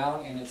pulled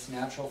down in its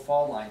natural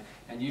fall line.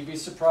 And you'd be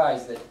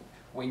surprised that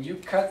when you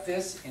cut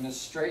this in a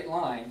straight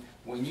line,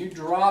 when you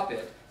drop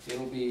it,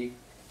 it'll be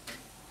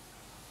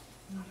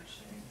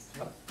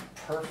a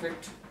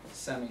perfect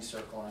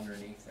semicircle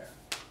underneath there.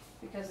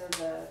 Because of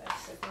the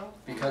occipital.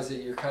 Because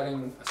you're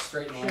cutting a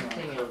straight line on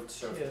Shifting a it, curved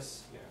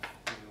surface. Yeah,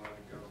 when you let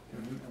it go.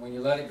 And when you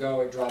let it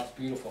go, it drops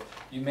beautiful.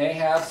 You may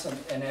have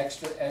an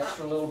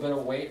extra little bit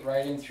of weight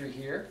right in through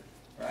here,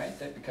 right?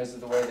 That because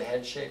of the way the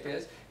head shape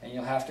is, and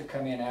you'll have to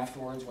come in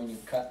afterwards when you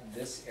cut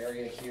this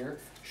area here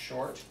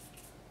short.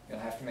 You'll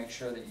have to make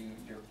sure that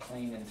you're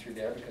clean in through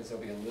there because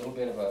there'll be a little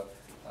bit of a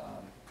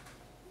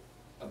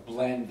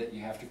blend that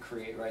you have to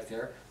create right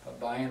there. But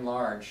by and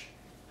large,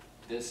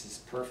 this is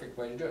the perfect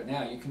way to do it.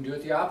 Now, you can do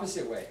it the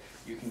opposite way.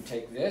 You can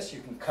take this,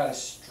 you can cut a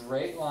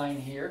straight line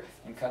here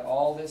and cut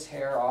all this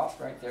hair off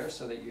right there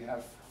so that you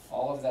have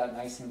all of that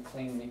nice and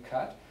cleanly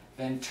cut.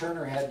 Then turn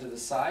her head to the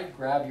side,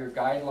 grab your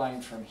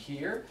guideline from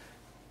here,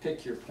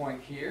 pick your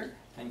point here,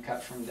 and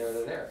cut from there to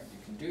there. You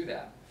can do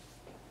that.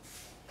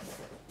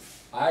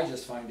 I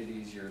just find it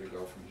easier to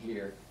go from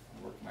here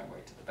and work my way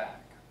to the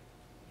back.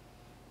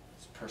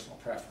 It's personal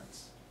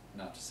preference.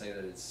 Not to say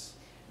that it's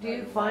Do you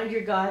right or find wrong.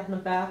 your guide in the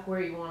back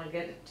where you want to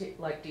get it to,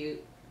 like, do you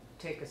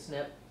take a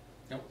snip?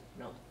 Nope.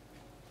 No.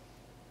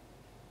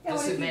 Yeah,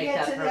 This what if is you Make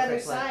get that to the other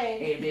perfect, like,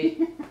 side? A to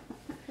B.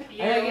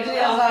 Yeah, I think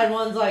the outside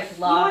one's like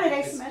locked, want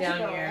it it's down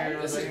asymmetrical, here. right?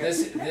 and This over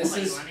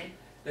is here.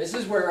 this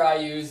is where I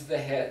use the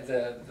head,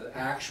 the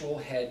actual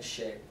head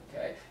shape.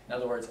 Okay. In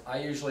other words, I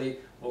usually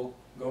will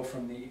go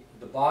from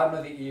the bottom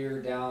of the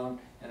ear down,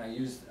 and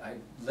I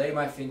lay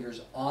my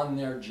fingers on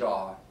their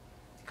jaw,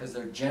 because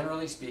they're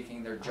generally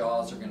speaking their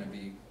jaws are going to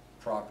be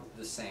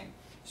the same.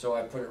 So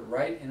I put it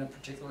right in a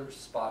particular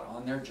spot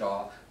on their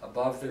jaw,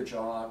 above their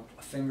jaw,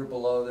 a finger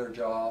below their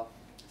jaw,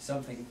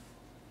 something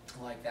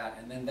like that,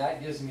 and then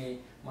that gives me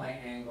my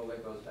angle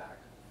that goes back.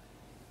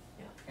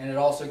 Yeah. And it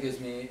also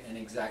gives me an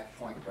exact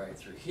point right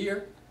through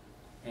here,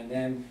 and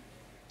then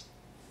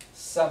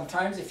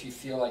sometimes if you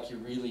feel like you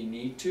really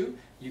need to,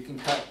 you can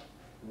cut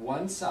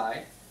one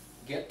side,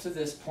 get to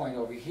this point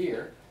over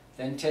here,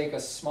 then take a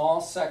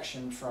small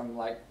section from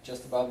like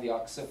just above the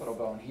occipital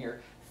bone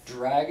here,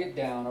 drag it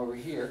down over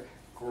here,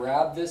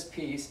 grab this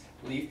piece,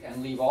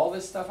 leave all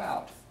this stuff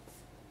out,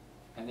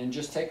 and then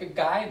just take a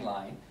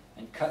guideline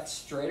and cut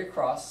straight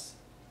across.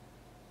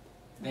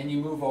 Then you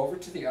move over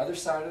to the other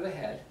side of the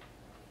head.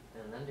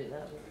 And then do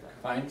that with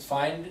that.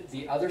 Find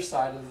the other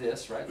side of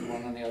this, right, the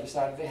one on the other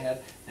side of the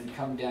head, and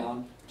come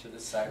down to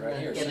this side right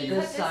And here. then So get you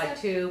this side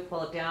too,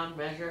 pull it down,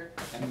 measure.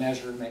 and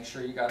measure, make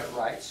sure you got it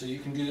right. So you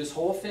can do this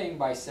whole thing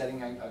by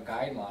setting a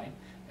guideline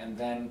and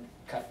then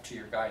cut to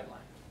your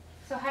guideline.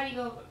 So how do you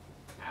go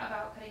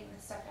about cutting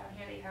the stuff down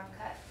here that you haven't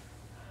cut?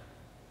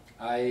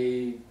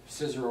 I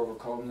scissor over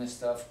comb this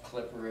stuff,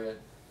 clipper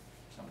it,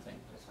 something.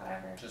 Just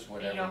whatever. Just You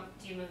whatever.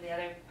 don't, do you move the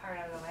other part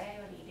out of the way?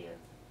 What do you do?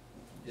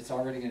 It's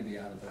already gonna be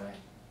out of the way.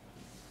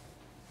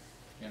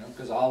 You know,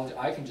 because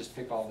I can just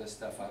pick all this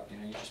stuff up, you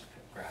know, you just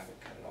grab it,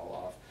 cut it all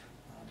off,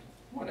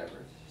 whatever,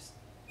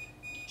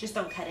 Just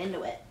don't cut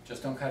into it.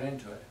 just don't cut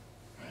into it.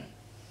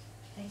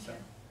 Thank So- you.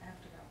 I have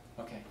to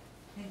go. Okay,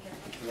 Thank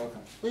you. you're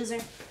welcome. Loser.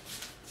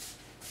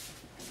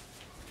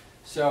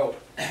 So,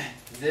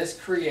 this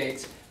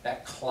creates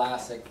that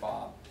classic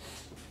bob.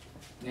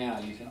 Now,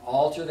 you can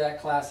alter that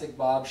classic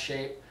bob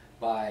shape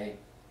by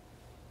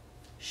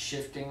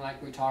shifting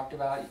like we talked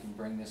about. You can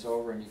bring this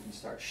over and you can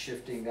start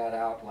shifting that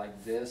out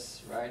like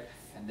this, right?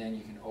 And then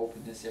you can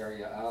open this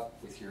area up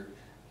with your,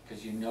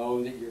 because you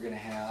know that you're gonna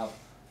have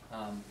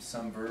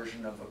some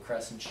version of a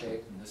crescent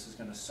shape, and this is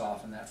gonna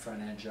soften that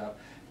front edge up.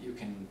 You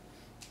can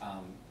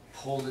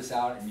pull this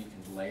out and you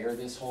can layer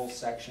this whole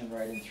section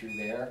right in through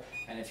there.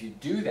 And if you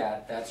do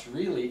that, that's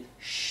really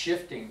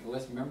shifting.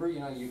 Let's remember,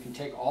 you know, you can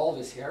take all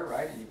this hair,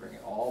 right, and you bring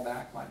it all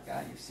back like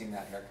that. You've seen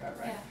that haircut,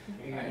 right?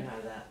 Yeah. You're Right. gonna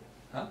have that.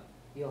 Huh?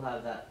 You'll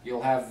have that.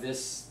 You'll have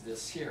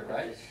this here,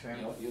 right? This trim.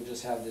 You'll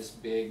just have this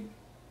big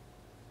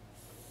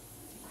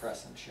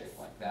crescent shape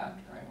like that,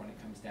 right, when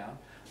it comes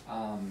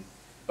down.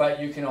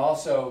 But you can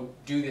also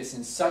do this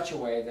in such a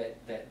way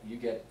that you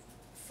get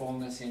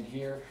fullness in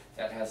here,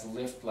 that has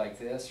lift like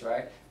this,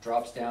 right?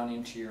 Drops down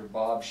into your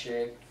bob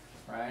shape,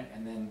 right?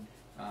 And then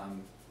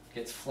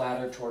gets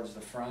flatter towards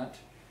the front,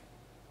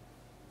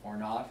 or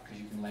not, because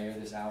you can layer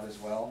this out as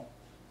well.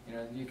 You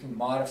know, you can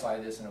modify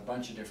this in a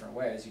bunch of different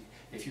ways.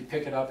 If you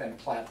pick it up and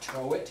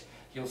plateau it,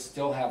 you'll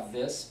still have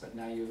this, but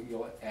now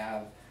you'll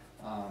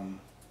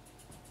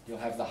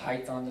have the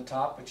height on the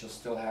top, but you'll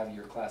still have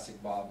your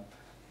classic bob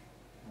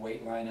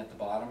weight line at the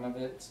bottom of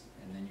it,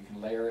 and then you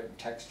can layer it and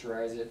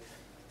texturize it.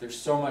 There's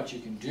so much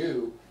you can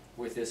do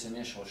with this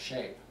initial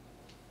shape.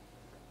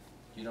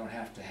 You don't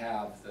have to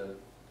have the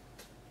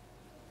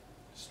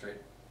straight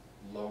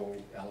low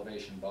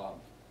elevation bob.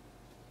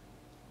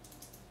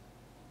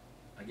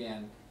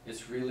 Again,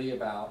 it's really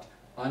about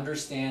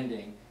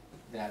understanding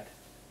that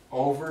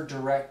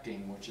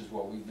over-directing, which is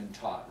what we've been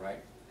taught, right?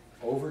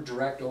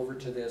 Over-direct over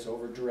to this,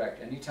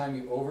 over-direct. Anytime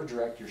you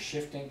over-direct, you're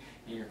shifting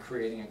and you're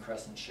creating a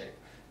crescent shape.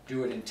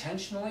 Do it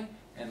intentionally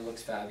and it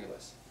looks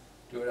fabulous.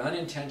 Do it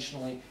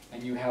unintentionally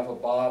and you have a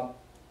bob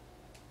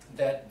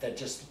that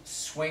just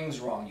swings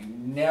wrong. You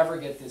never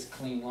get this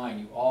clean line.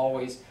 You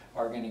always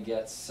are going to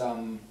get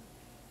some,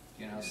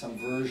 you know, some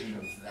version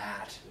of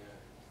that,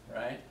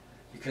 right?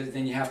 Because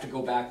then you have to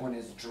go back when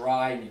it's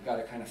dry and you've got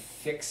to kind of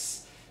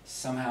fix,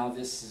 somehow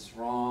this is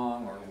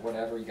wrong or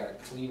whatever. You got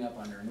to clean up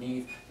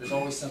underneath. There's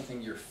always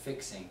something you're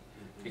fixing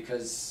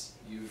because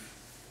you've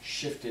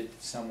shifted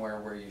somewhere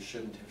where you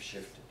shouldn't have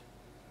shifted.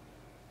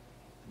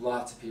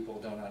 Lots of people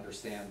don't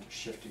understand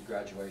shifted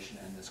graduation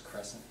and this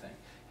crescent thing.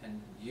 And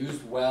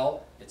used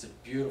well, it's a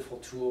beautiful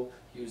tool.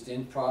 Used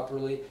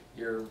improperly,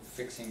 you're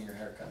fixing your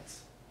haircuts.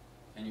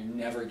 And you're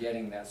never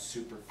getting that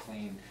super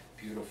clean,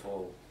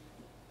 beautiful,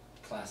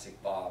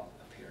 classic bob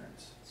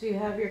appearance. So you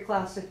have your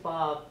classic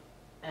bob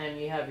and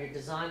you have your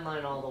design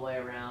line all the way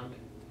around.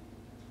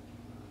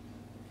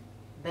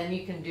 Then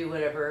you can do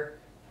whatever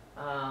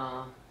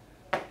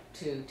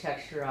to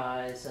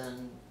texturize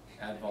and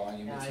Add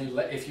volume.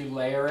 If you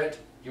layer it,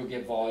 you'll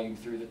get volume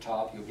through the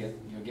top. You'll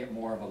get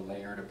more of a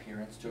layered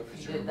appearance to it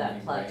because you you're did that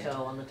removing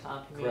plateau on the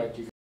top. You mean? Correct.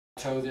 You can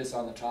plateau this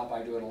on the top.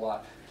 I do it a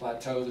lot.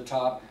 Plateau the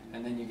top,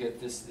 and then you get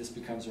this. This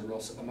becomes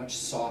a much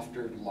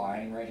softer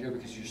line right here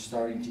because you're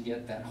starting to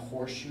get that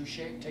horseshoe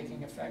shape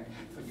taking effect,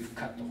 but you've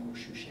cut the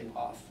horseshoe shape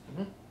off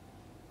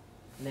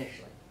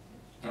Initially.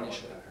 I like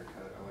initially. that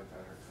haircut. I like that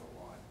haircut a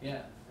lot. Yeah.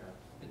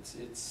 Yeah.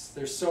 It's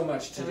there's so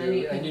much to And then do,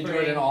 you and can you do it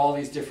in bring- all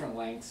these different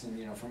lengths, and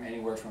you know, from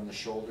anywhere from the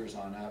shoulders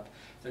on up.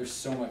 There's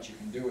so much you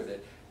can do with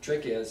it.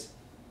 Trick is,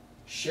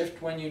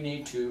 shift when you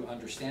need to,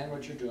 understand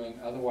what you're doing,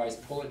 otherwise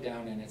pull it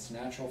down in its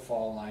natural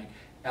fall line,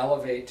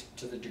 elevate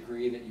to the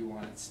degree that you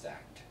want it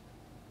stacked.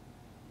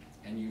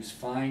 And use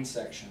fine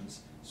sections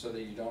so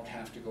that you don't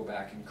have to go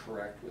back and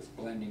correct with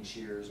blending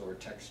shears or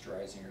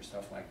texturizing or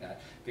stuff like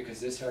that. Because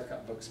this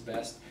haircut looks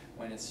best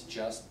when it's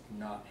just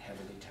not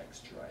heavily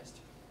texturized.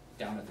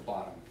 Down at the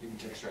bottom. You can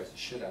texturize the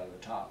shit out of the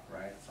top,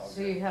 right? It's all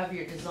So good. you have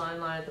your design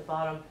line at the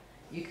bottom.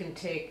 You can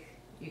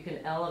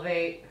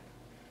elevate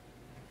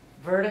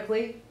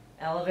vertically,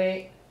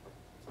 elevate,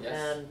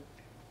 Yes, and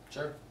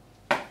sure.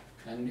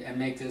 And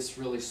make this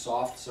really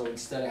soft, so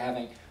instead of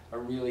having a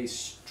really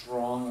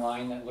strong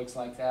line that looks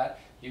like that,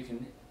 you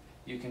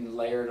can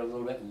layer it a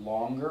little bit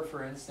longer,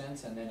 for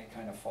instance, and then it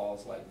kind of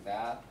falls like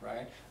that,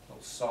 right? A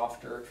little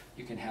softer.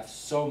 You can have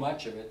so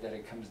much of it that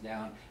it comes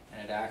down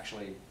and it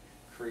actually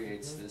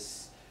creates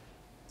this,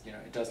 you know,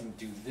 it doesn't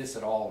do this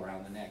at all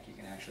around the neck. You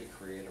can actually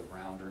create a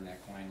rounder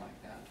neckline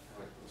like that. I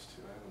like those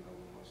too. I haven't done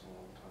those in a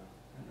long time.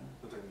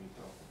 But they're neat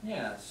though.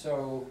 Yeah,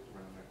 so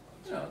Round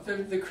necklines. you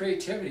know, the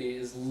creativity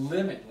is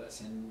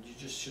limitless, and you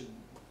just should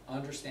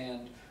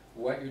understand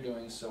what you're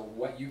doing, so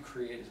what you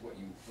create is what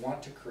you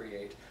want to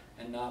create,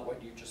 and not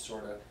what you just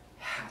sort of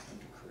happen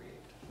to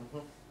create.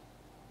 Mhm.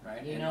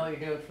 Right? You And- know what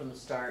you're doing from the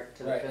start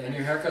to the Right, finish. and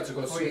your haircuts will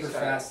go before you super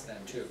start. fast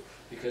then too,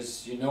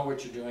 because you know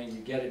what you're doing, you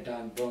get it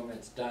done, boom,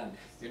 it's done.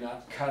 You're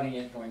not cutting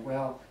it going,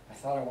 well, I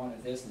thought I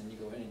wanted this, and then you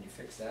go in and you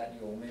fix that, and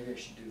you go, well, maybe I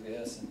should do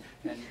this,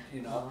 and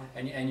you know,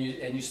 and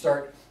you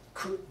start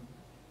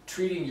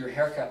treating your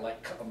haircut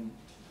like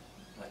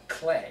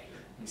clay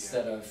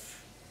instead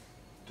of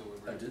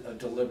Deliberate. a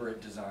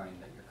deliberate design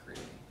that you're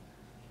creating.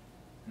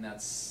 And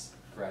that's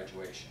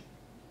graduation.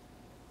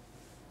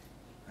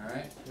 All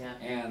right? Yeah.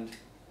 And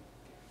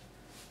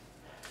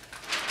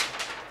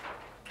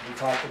we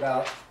talked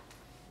about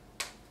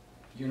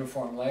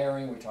uniform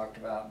layering, we talked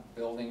about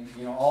building,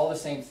 you know, all the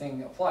same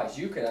thing applies.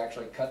 You could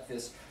actually cut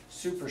this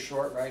super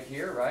short right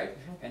here, right?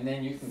 And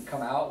then you can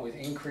come out with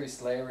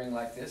increased layering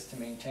like this to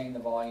maintain the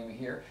volume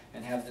here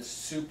and have this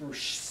super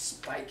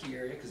spiky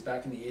area, because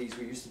back in the 80s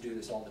we used to do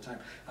this all the time.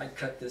 I'd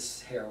cut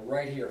this hair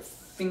right here,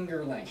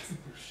 finger length,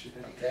 Oh, shit.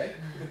 okay?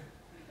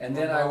 And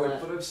then I would,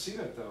 But I've seen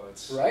it though.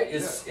 It's right,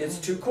 it's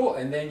too cool.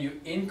 And then you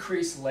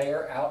increase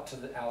layer out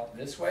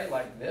this way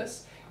like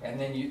this, and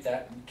then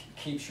that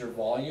keeps your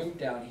volume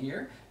down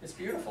here. It's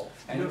beautiful.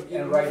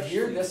 And right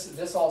here,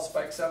 this all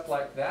spikes up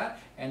like that,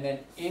 and then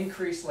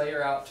increase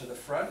layer out to the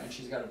front, and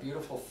she's got a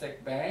beautiful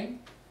thick bang.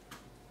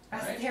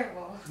 That's Right?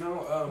 terrible.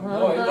 No,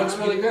 No, it looks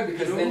really good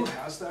because you know then, who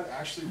has that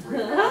actually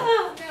right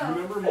now? No.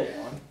 Remember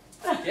Milan?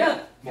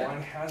 yeah,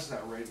 Milan has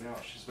that right now.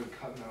 She's been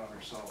cutting that on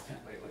herself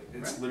lately.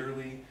 It's Right.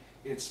 literally,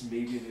 it's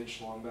maybe an inch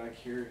long back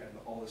here, and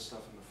all this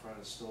stuff in the front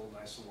is still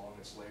nice and long.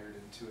 It's layered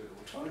into it. It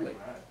looks Totally. pretty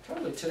rad.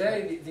 Totally.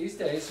 Today, these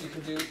days, you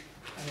can do,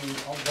 I mean,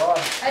 oh God.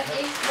 An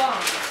inch long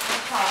on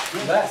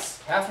top.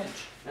 Less, half inch.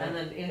 And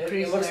then It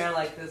increase looks- layer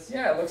like this.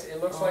 Yeah,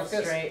 it looks all like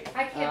this. straight.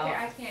 I can't. out.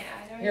 I can't.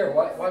 I don't Here, even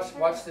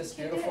watch this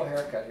Can't do beautiful it.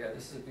 haircut here.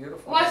 This is a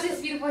beautiful Watch haircut.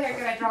 this beautiful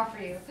haircut I draw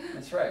for you.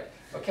 That's right.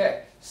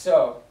 Okay,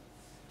 so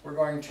we're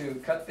going to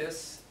cut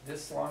this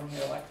long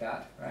here like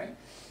that, right?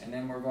 And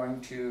then we're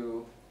going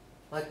to,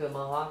 Like a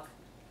mohawk.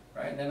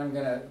 right? And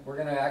then we're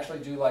gonna actually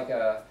do like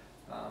a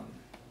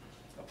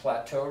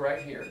plateau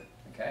right here.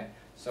 Okay,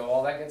 so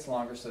all that gets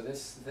longer. So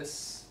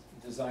this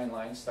design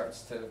line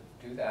starts to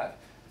do that,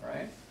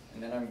 right?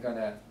 And then I'm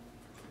gonna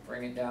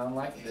bring it down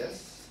like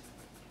this.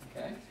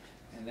 Okay,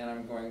 and then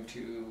I'm going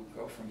to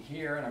go from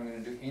here, and I'm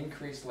going to do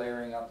increased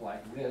layering up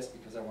like this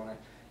because I want to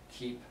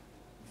keep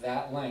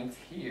that length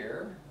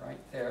here, right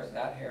there,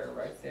 that hair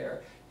right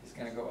there is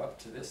going to go up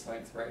to this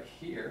length right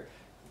here.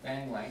 The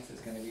bang length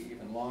is going to be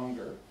even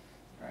longer,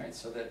 right?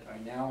 So that I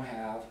now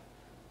have,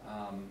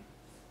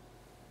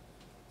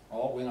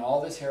 when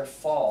all this hair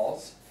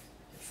falls,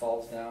 it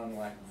falls down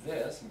like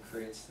this and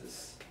creates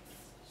this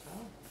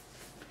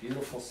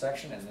beautiful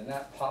section, and then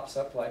that pops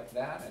up like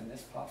that, and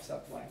this pops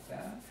up like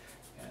that,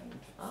 and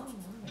Oh,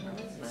 you know,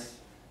 that's nice.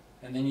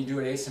 and then you do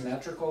it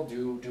asymmetrical.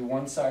 Do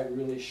one side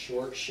really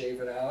short, shave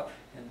it out,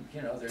 and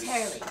you know there's.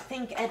 Terry,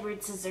 think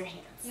Edward Scissorhands.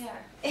 Yeah.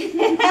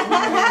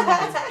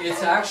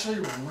 It's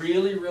actually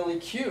really, really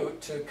cute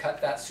to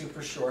cut that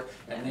super short,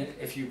 and then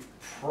if you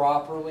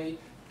properly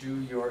do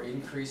your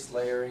increased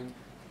layering,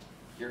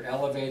 your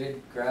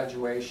elevated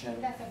graduation,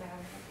 That's so bad.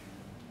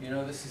 you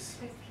know, this is.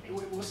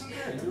 Wait, wasn't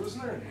there a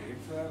name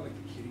for that, like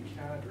the kitty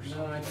cat or something?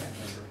 No, I can't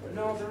remember. what it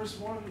No, is. there was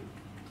one. It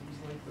was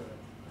like the.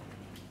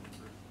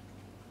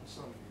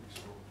 Some years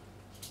ago.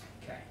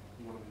 Okay.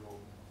 One of the old.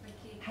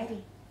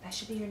 Heidi, that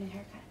should be your new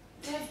haircut.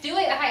 Let's do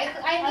it.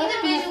 I need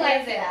to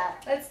visualize it.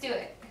 Let's do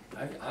it.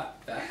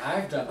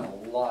 I've done a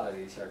lot of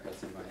these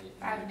haircuts in my.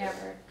 I've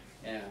never.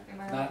 Yeah, in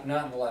my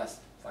not in the last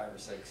 5 or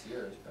 6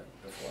 years, but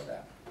before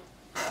that.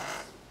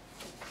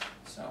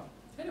 So,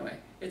 anyway,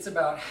 it's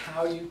about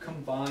how you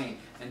combine,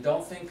 and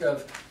don't think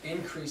of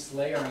increased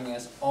layering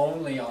as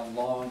only on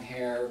long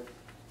hair,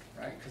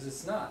 right? Because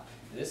it's not.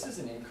 This is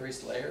an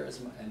increased layer,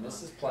 and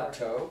this is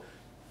plateau.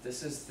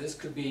 This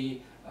could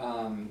be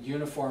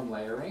uniform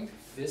layering.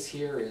 This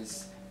here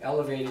is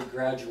elevated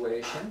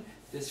graduation.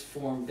 This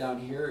form down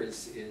here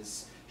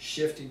is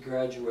shifted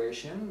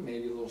graduation,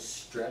 maybe a little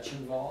stretch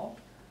involved.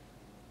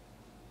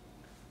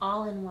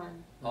 All in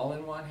one. All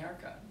in one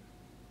haircut.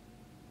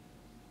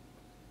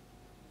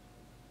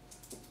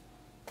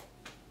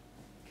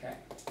 Okay.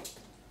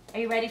 Are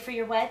you ready for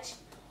your wedge?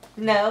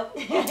 No.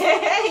 You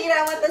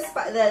don't want the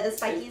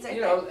spikies right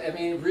You know, I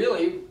mean,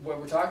 really, what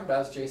we're talking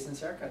about is Jason's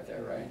haircut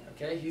there, right?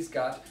 Okay, he's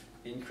got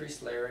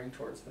increased layering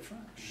towards the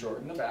front,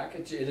 short in the back.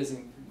 It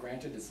isn't,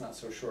 granted, it's not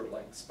so short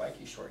like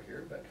spiky short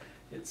here, but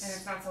And it's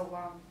it's not so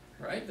long.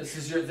 right. This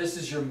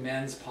is your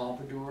men's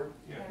pompadour.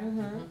 Yeah.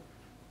 Mm-hmm.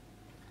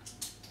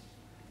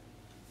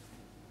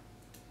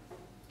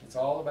 It's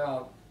all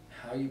about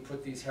how you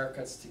put these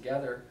haircuts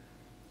together.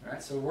 All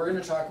right, so we're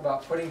going to talk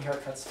about putting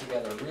haircuts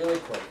together really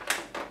quick.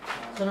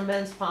 So the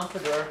men's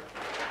pompadour.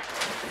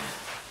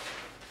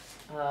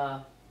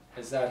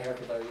 Is that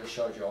haircut that I just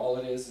showed you? All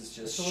it is just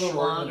It's a little short in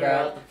the longer back,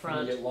 out the front.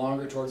 and you get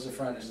longer towards the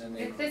front, and then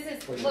they This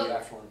is push it look.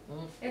 back forward.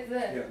 It's the.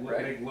 Yeah,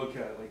 Right. look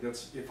at it. Like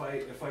that's if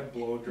I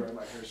blow dry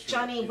my hair straight.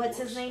 Johnny, it what's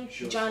his looks name?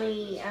 just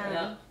Johnny, like this.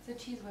 Yeah.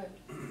 It's a cheese whip.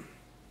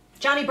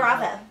 Johnny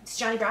Bravo. It's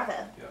Johnny Bravo.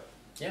 Yeah.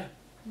 Yeah.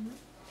 Mhm.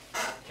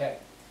 Okay.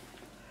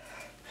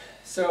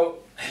 So,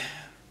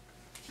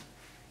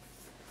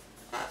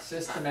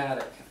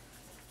 systematic.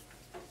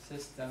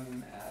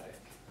 Systematic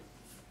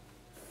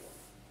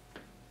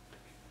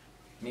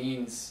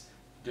means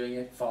doing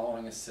it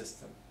following a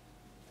system.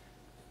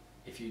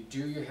 If you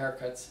do your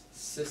haircuts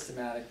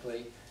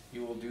systematically,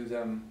 you will do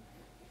them,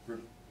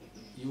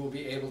 you will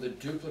be able to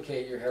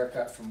duplicate your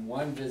haircut from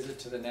one visit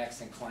to the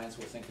next, and clients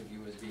will think of you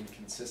as being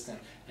consistent,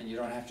 and you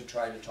don't have to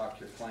try to talk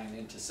your client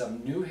into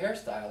some new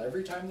hairstyle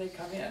every time they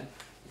come in,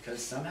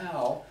 because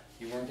somehow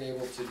you weren't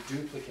able to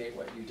duplicate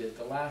what you did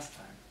the last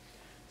time.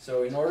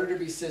 So in order to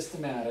be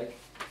systematic,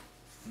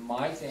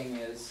 my thing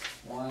is,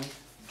 one,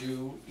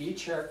 do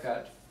each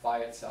haircut by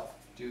itself.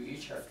 Do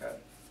each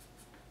haircut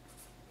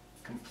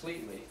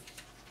completely.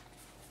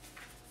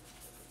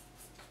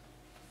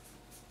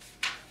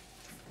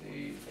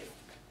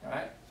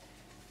 Alright?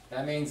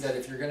 That means that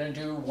if you're going to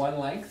do one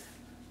length,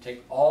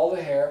 take all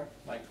the hair,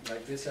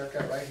 like this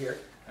haircut right here,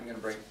 I'm going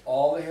to break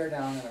all the hair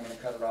down and I'm going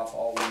to cut it off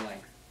all one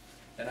length.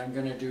 Then I'm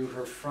going to do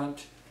her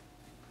front,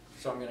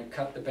 so I'm going to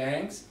cut the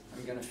bangs,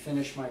 I'm going to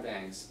finish my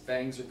bangs.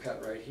 Bangs are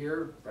cut right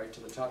here, right to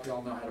the top. You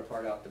all know how to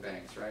part out the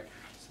bangs, right?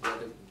 So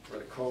where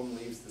the comb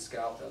leaves the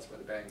scalp, that's where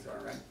the bangs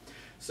are, right?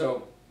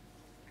 So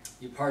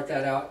you part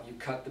that out, you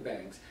cut the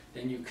bangs.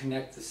 Then you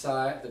connect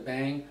the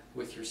bang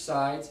with your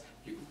sides.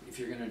 If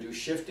you're going to do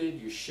shifted,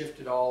 you shift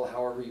it all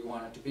however you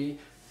want it to be.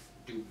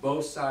 Do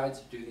both sides,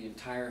 do the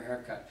entire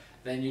haircut.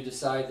 Then you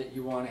decide that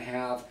you want to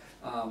have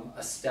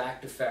a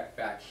stacked effect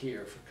back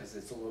here because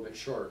it's a little bit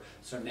shorter.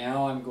 So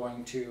now I'm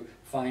going to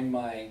find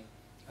my,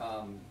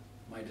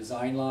 my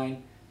design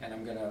line, and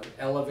I'm going to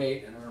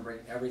elevate, and I'm going to bring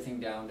everything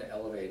down to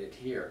elevate it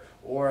here.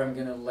 Or I'm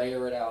going to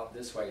layer it out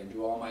this way and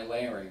do all my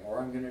layering. Or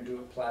I'm going to do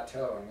a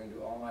plateau, I'm going to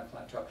do all my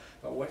plateau.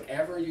 But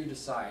whatever you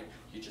decide,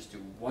 you just do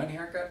one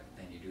haircut,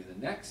 then you do the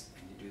next,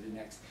 and you do the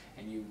next,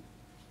 and you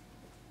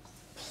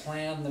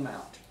plan them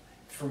out.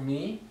 For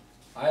me,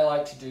 I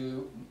like to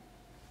do,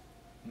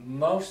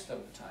 most of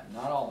the time,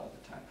 not all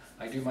of the time,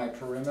 I do my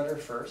perimeter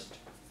first,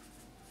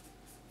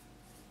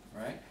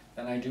 right?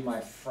 Then I do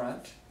my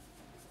front,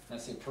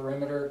 let's say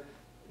perimeter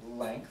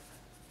length,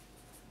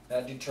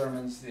 that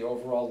determines the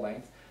overall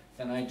length.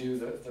 Then I do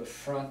the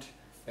front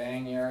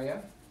bang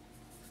area,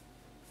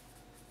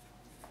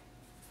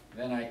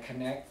 then I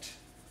connect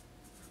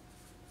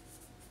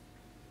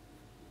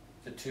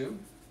the two,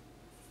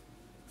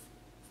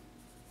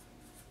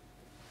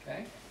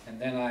 okay, and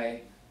then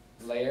I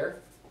layer,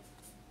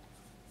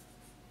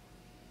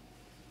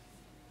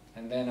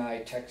 and then I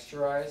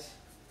texturize,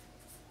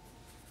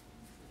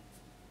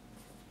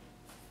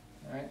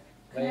 all right,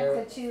 layer.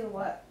 Connect the two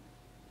what?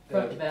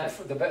 Front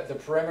to back. The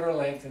perimeter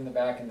length in the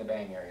back and the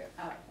bang area,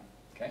 Oh,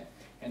 okay. okay,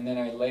 and then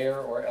I layer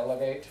or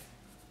elevate.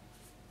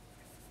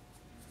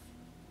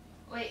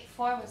 Wait,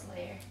 4 was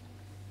layer.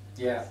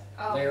 Yeah,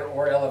 Oh. layer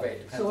or elevate,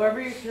 depends So on- wherever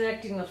you're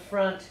connecting the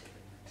front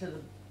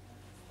to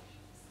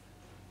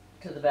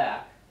the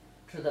back,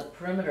 to the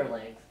perimeter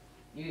length,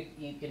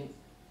 you can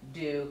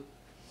do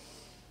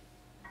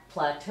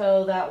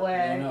plateau that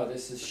way. No,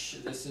 this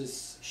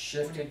is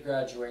shifted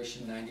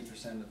graduation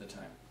 90% of the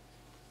time.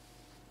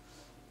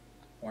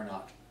 Or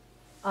not.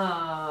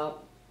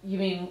 You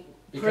mean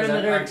Because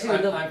perimeter I'm to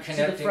the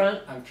connecting,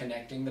 front? I'm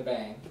connecting the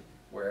bang,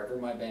 wherever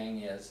my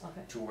bang is,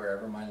 Okay. to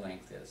wherever my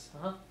length is.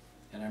 Uh-huh.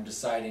 And I'm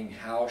deciding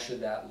how should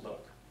that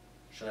look.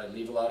 Should I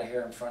leave a lot of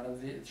hair in front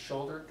of the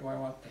shoulder? Do I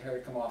want the hair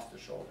to come off the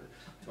shoulder?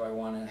 Do I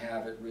want to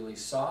have it really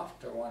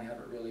soft, or want to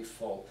have it really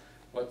full?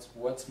 What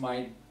do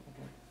I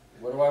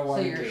So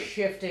want to you're do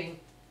shifting.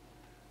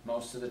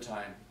 most of the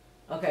time?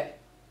 Okay.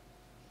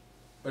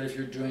 But if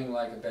you're doing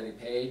like a Betty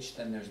Page,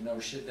 then there's no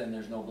then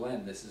there's no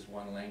blend. This is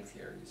one length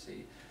here, you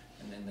see,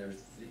 and then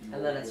there's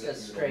And then it's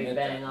just straight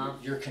bang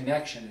off. Your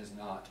connection is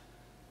not,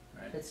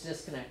 right? It's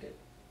disconnected.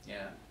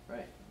 Yeah,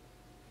 Right.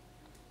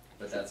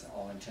 but that's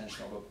all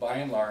intentional. But by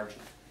and large,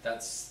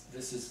 this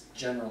is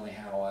generally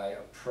how I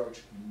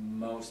approach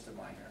most of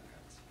my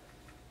haircuts.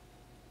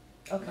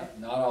 Okay.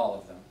 Not all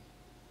of them,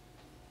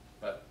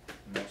 but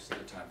most of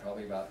the time,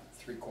 probably about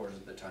 3/4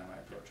 of the time I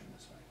approach them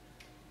this way.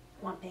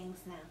 Want bangs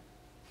now.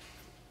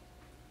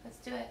 Let's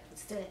do it.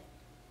 Let's do it.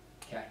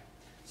 Okay,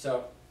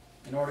 so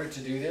in order to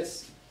do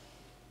this,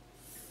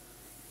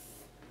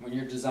 when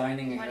you're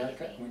designing a What do you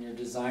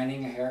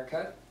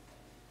haircut,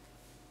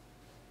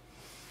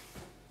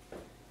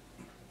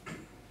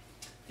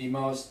 the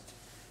most,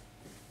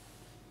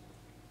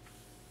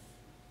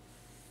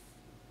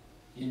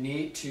 you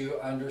need to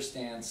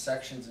understand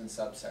sections and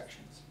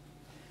subsections.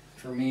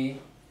 For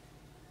me,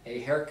 a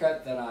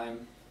haircut that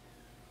I'm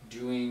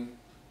doing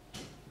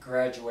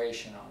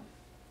graduation on,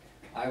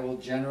 I will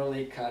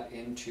generally cut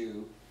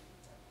into,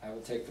 I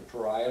will take the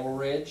parietal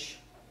ridge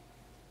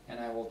and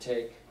I will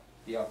take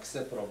the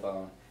occipital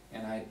bone,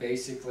 and I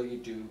basically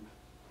do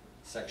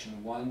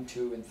section 1,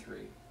 2, and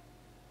 3.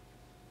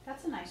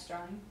 That's a nice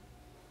drawing.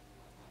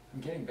 I'm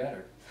getting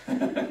better.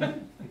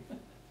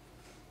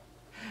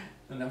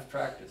 Enough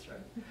practice,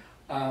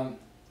 right?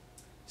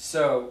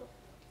 So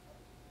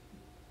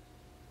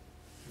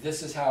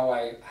this is how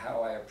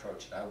I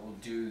approach it. I will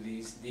do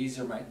these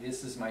are my,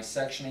 this is my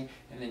sectioning,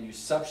 and then you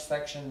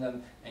subsection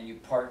them, and you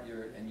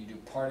do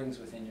partings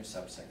within your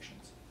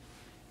subsections.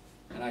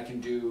 And I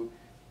can do,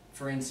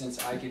 for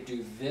instance, I could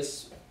do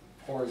this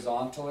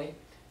horizontally,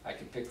 I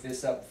could pick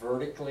this up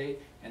vertically,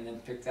 and then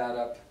pick that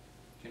up,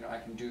 you know, I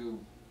can do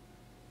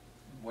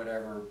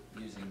whatever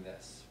using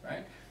this,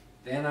 right?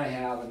 Then I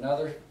have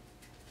another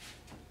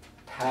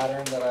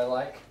pattern that I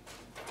like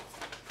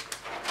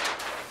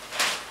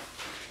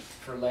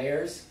for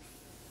layers.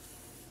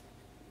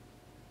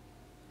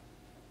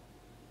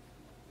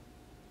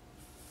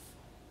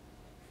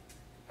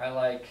 I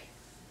like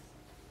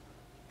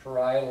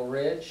parietal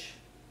ridge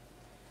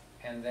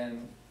and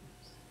then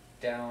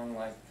down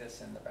like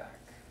this in the back.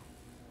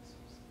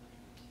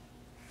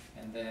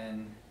 And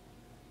then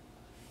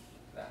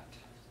that.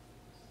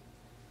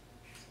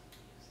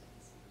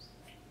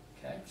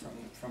 Okay,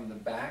 from the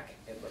back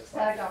it looks Is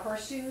that like, like a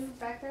horseshoe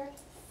back there?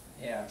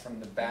 yeah, from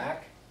the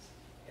back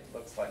it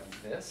looks like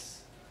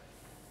this.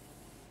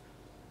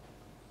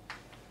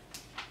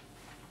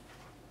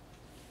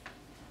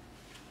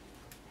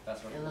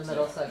 That's what it In the looks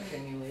middle like.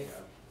 section you leave.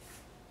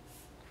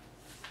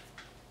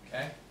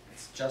 Okay,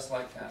 it's just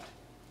like that.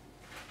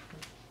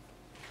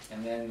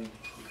 And then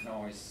you can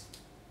always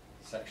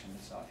section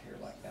this off here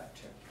like that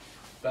too.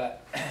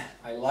 But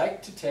I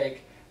like to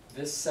take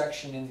this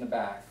section in the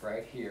back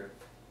right here,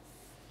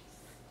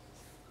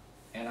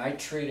 and I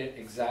treat it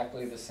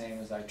exactly the same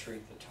as I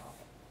treat the top.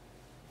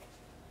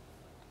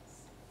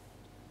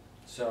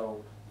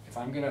 So if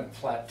I'm going to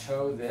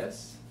plateau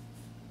this,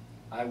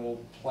 I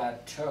will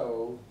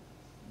plateau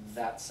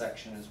that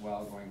section as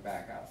well, going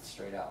back out,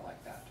 straight out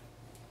like that.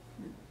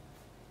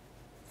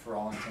 For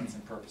all intents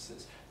and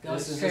purposes. Going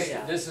This is straight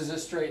out. This is a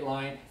straight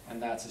line,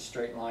 and that's a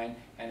straight line,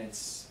 and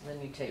it's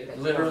Then you take that.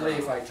 literally,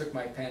 if I took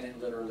my pen,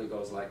 it literally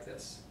goes like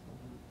this.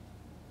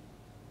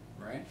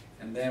 Right?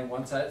 And then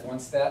once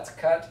that's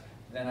cut,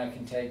 then I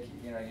can take,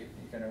 you know,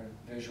 you're going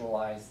to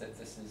visualize that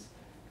this is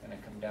going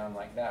to come down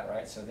like that,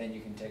 right? So then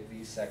you can take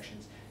these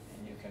sections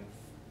and you can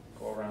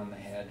go around the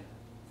head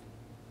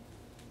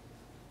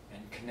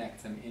and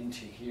connect them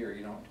into here.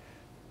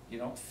 You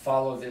don't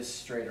follow this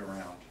straight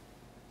around.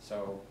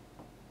 So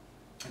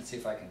let's see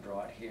if I can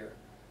draw it here.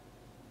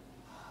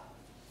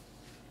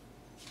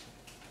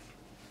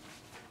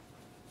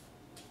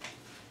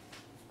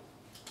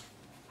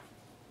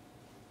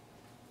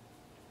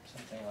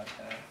 Something like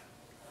that.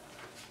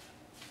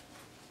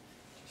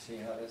 See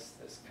how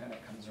this kind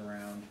of comes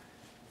around?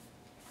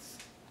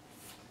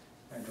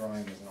 My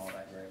drawing isn't all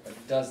that great, but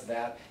it does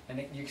that. And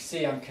you can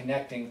see I'm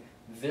connecting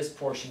this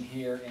portion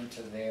here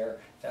into there,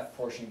 that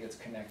portion gets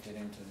connected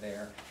into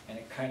there, and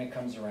it kind of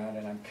comes around,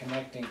 and I'm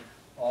connecting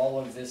all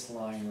of this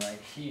line right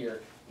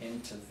here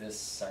into this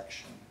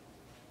section.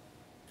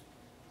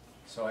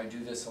 So I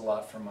do this a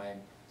lot for my,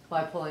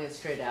 By pulling it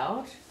straight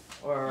out,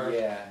 or?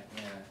 yeah.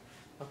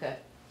 Okay,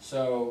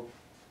 So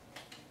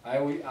I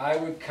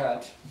would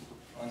cut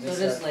on so this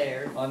it is haircut.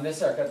 layered. On this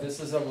haircut, this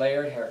is a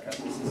layered haircut.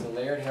 This is a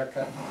layered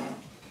haircut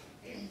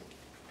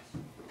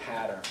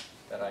pattern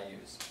that I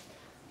use.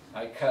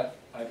 I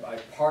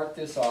part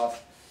this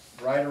off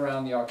right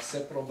around the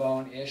occipital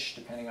bone-ish,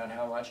 depending on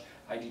how much.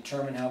 I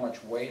determine how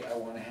much weight I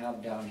want to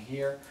have down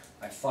here.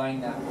 I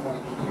find that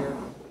point here,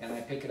 and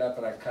I pick it up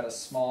and I cut a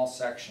small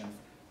section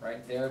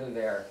right there to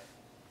there.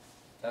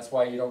 That's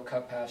why you don't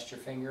cut past your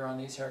finger on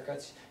these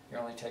haircuts. You're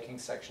only taking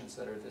sections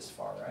that are this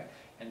far, right?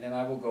 And then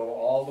I will go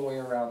all the way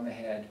around the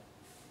head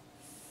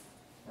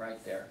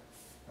right there,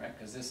 right?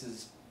 Because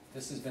this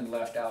has been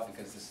left out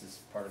because this is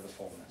part of the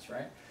fullness,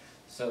 right?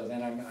 So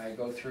then I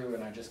go through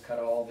and I just cut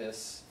all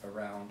this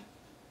around,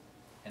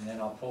 and then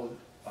I'll pull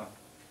a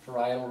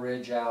parietal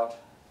ridge out,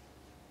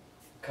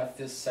 cut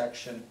this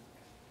section,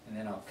 and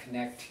then I'll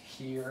connect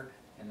here,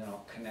 and then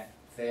I'll connect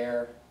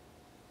there,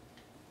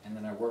 and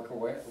then I work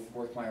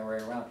my way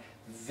around.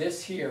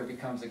 This here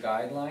becomes a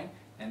guideline,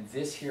 and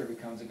this here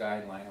becomes a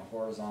guideline, a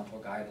horizontal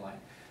guideline,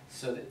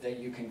 so that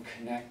you can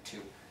connect to.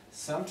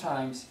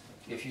 Sometimes,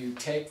 if you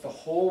take the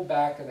whole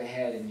back of the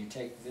head and you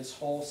take this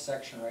whole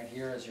section right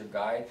here as your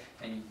guide,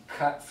 and you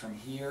cut from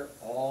here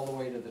all the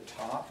way to the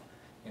top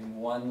in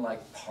one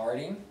like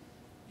parting,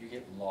 you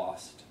get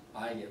lost.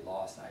 I get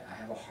lost. I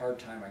have a hard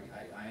time.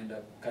 I end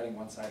up cutting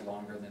one side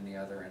longer than the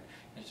other, and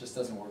it just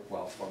doesn't work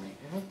well for me.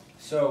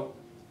 So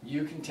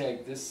you can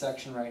take this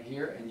section right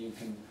here and you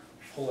can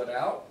pull it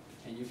out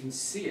and you can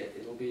see it.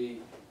 It'll be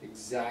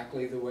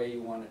exactly the way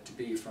you want it to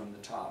be from the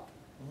top.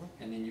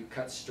 And then you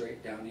cut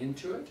straight down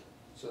into it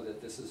so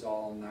that this is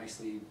all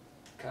nicely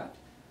cut.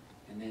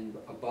 And then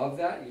above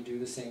that you do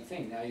the same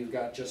thing. Now you've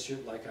got just your,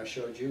 like I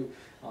showed you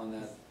on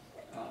that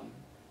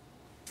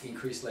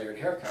increased layered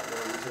haircut,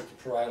 where we took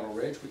the parietal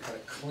ridge, we cut a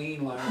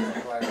clean line with the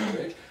parietal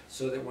ridge,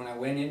 so that when I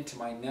went into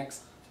my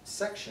next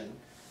section,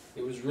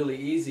 it was really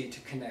easy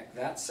to connect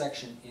that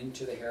section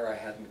into the hair I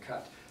hadn't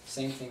cut.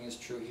 Same thing is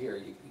true here.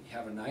 You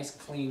have a nice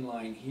clean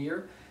line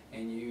here,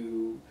 and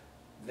you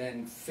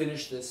then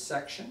finish this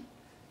section,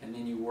 and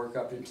then you work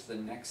up into the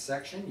next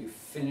section, you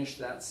finish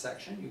that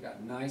section, you've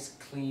got nice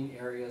clean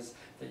areas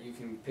that you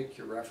can pick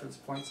your reference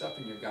points up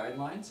and your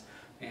guidelines,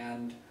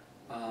 and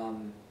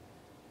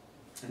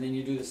then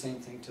you do the same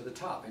thing to the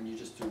top, and you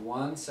just do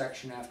one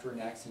section after the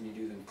next, and you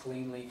do them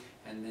cleanly,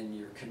 and then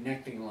your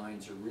connecting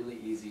lines are really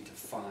easy to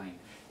find.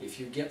 If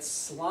you get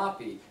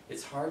sloppy,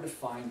 it's hard to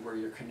find where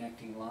your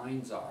connecting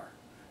lines are,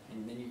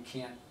 and then you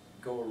can't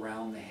go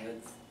around the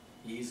head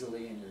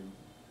easily, and you're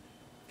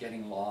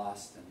getting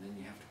lost, and then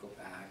you have to go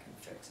back and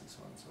fix, and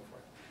so on and so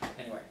forth.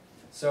 Anyway,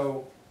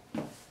 so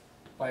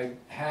by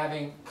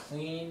having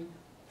clean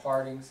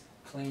partings,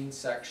 clean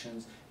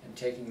sections, and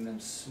taking them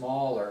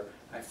smaller,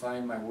 I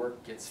find my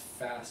work gets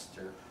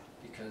faster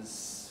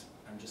because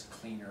I'm just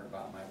cleaner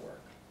about my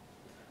work.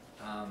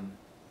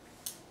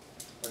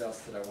 What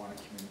else did I want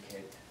to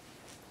communicate?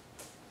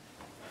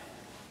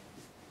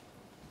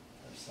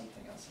 There's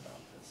something else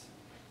about this.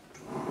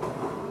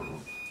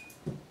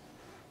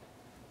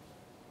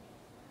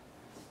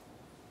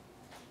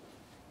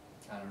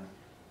 I don't know.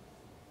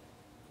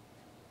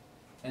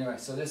 Anyway,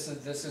 so this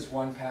is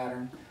one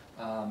pattern.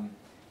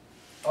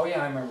 Oh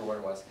yeah, I remember what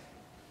it was.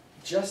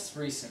 Just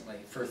recently,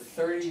 for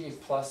 30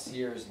 plus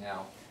years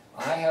now,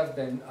 I have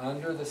been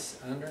under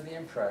the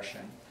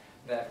impression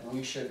that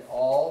we should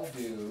all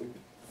do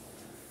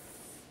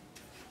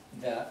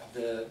that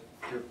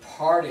your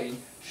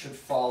parting should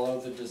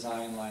follow the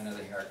design line of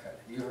the haircut.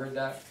 Have you heard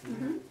that?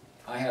 Mm-hmm.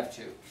 I have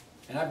too.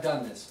 And I've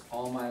done this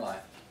all my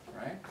life,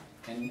 right?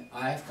 And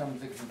I have come to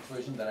the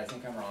conclusion that I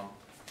think I'm wrong.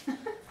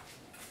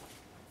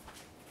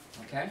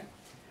 Okay?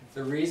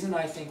 The reason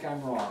I think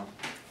I'm wrong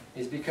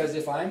is because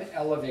if I'm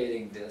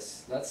elevating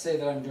this, let's say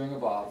that I'm doing a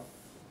bob,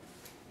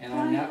 and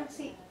I'm now,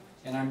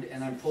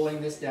 and I'm pulling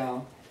this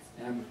down,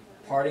 and I'm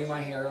parting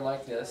my hair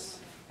like this,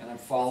 and I'm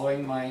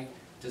following my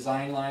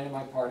design line, and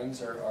my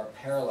partings are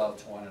parallel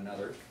to one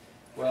another.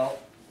 Well,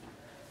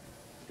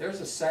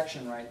 there's a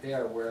section right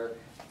there where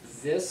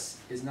this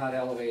is not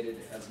elevated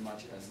as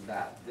much as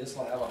that. This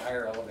will have a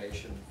higher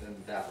elevation than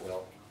that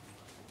will.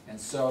 And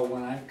so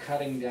when I'm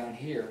cutting down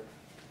here,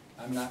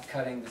 I'm not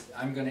cutting this,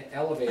 I'm going to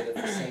elevate at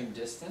the same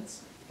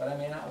distance, but I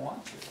may not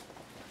want to.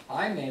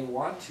 I may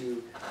want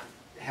to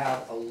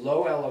have a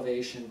low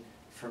elevation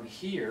from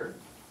here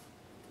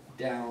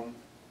down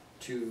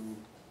to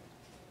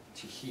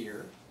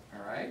here,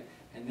 all right?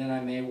 And then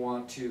I may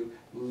want to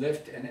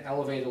lift and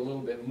elevate a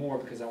little bit more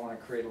because I want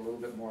to create a little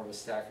bit more of a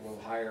stack, a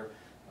little higher,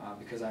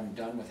 because I'm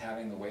done with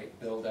having the weight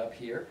build up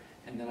here.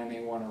 And then I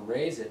may want to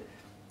raise it.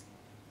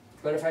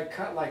 But if I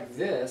cut like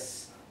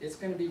this, it's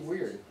going to be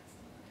weird.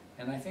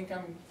 And I think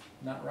I'm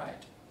not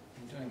right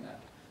in doing that.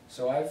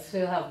 So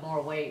you'll have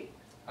more weight.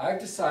 I've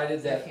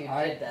decided that If you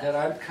did that. that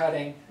I'm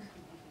cutting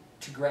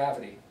to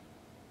gravity,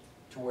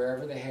 to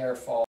wherever the hair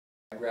falls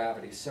by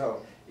gravity.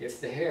 So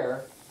if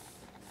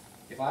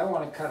I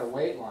want to cut a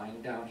weight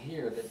line down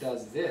here that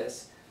does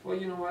this, well,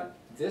 you know what?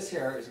 This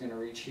hair is going to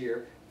reach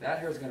here, that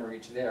hair is going to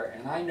reach there,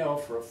 and I know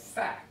for a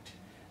fact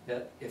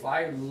that if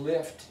I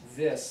lift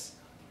this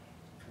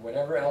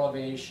whatever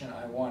elevation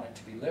I want it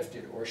to be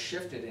lifted or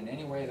shifted in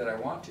any way that I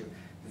want to,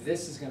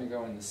 this is going to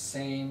go in the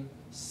same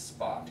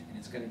spot, and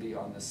it's going to be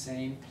on the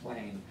same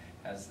plane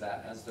as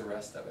the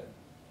rest of it.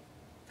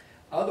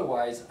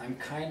 Otherwise, I'm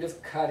kind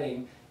of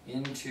cutting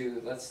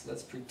into, let's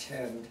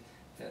pretend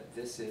that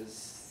this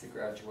is the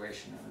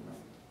graduation, I don't know.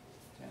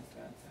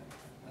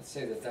 Let's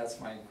say that that's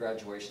my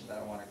graduation that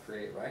I want to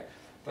create, right?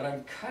 But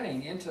I'm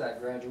cutting into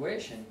that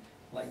graduation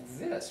like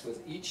this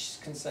with each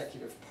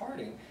consecutive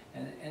parting,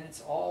 and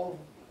it's all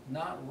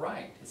not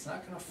right. It's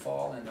not going to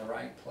fall in the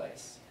right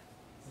place.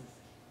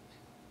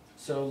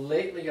 So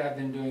lately I've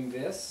been doing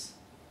this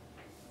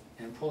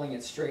and pulling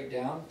it straight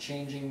down,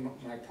 changing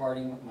my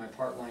parting,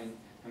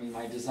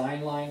 my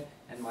design line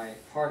and my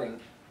parting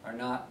are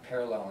not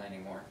parallel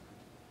anymore.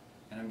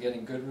 And I'm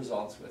getting good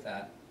results with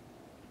that.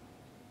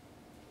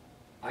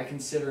 I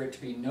consider it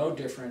to be no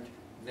different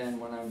than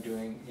when I'm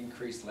doing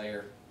increased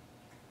layer,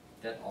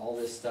 that all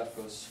this stuff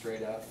goes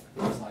straight up,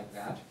 goes like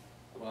that.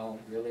 Well,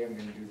 really I'm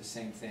going to do the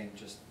same thing,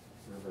 just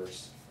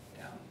reverse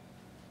down.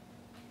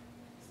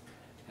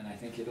 And I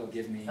think it'll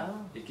give me,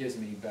 it gives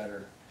me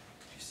better.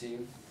 You see,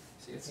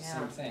 it's the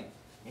same thing.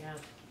 Yeah,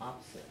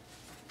 opposite.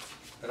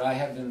 But I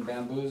have been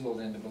bamboozled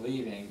into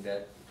believing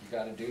that you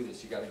got to do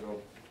this. You got to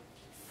go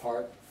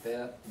part,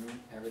 bit,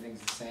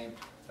 everything's the same.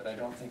 But I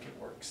don't think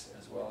it works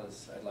as well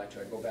as I'd like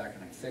to. I go back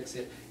and I fix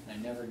it, and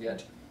I never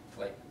get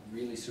like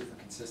really super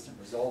consistent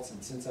results.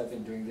 And since I've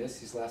been doing this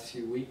these last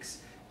few weeks,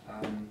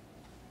 I'm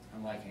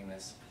liking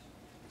this.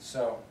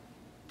 So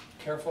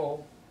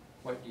careful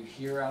what you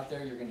hear out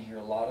there. You're going to hear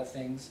a lot of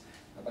things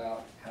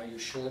about how you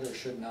should or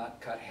should not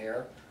cut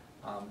hair.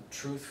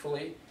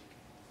 Truthfully,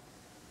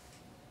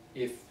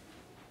 if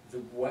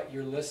what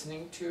you're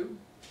listening to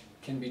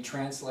can be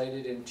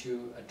translated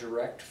into a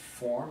direct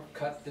form,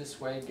 cut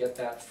this way, get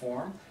that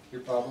form,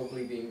 you're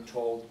probably being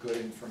told good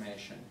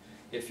information.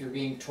 If you're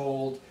being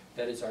told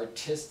that it's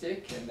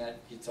artistic and that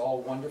it's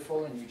all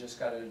wonderful and you just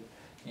got to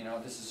You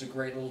know, this is a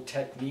great little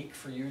technique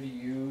for you to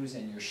use,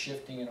 and you're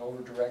shifting and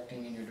over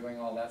directing and you're doing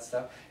all that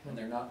stuff, and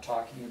they're not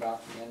talking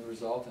about the end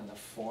result and the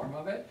form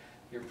of it,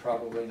 you're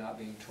probably not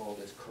being told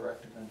as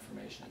corrective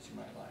information as you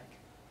might like.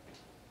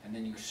 And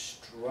then you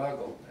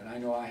struggle, and I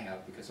know I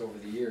have, because over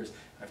the years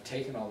I've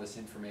taken all this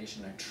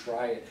information, I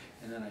try it,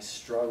 and then I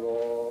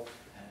struggle,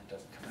 and it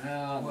doesn't come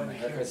out, Well, and my you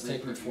can't haircut's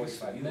taking me reproduce it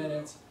 45 either,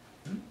 minutes.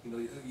 You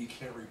know, you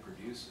can't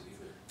reproduce it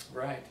either,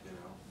 Right. you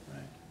know?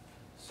 Right.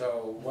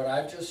 So what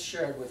I've just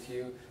shared with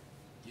you,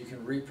 you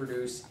can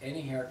reproduce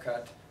any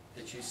haircut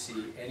that you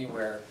see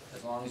anywhere,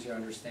 as long as you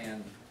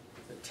understand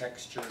the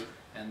texture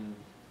and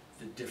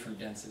the different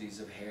densities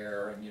of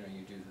hair, and you know,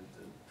 you do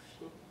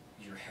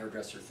your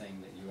hairdresser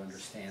thing that you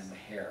understand the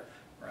hair,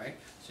 right?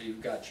 So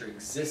you've got your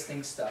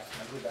existing stuff,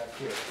 remember back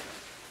here,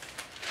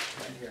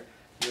 right here,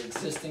 your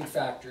existing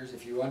factors.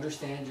 If you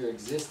understand your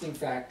existing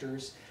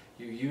factors,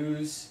 you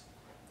use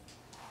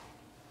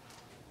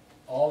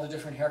all the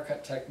different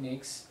haircut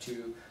techniques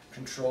to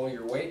control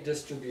your weight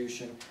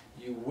distribution,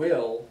 you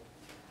will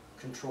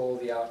control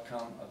the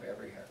outcome of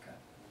every haircut.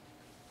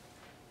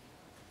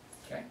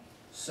 Okay?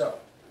 So,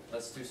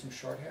 let's do some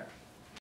short hair.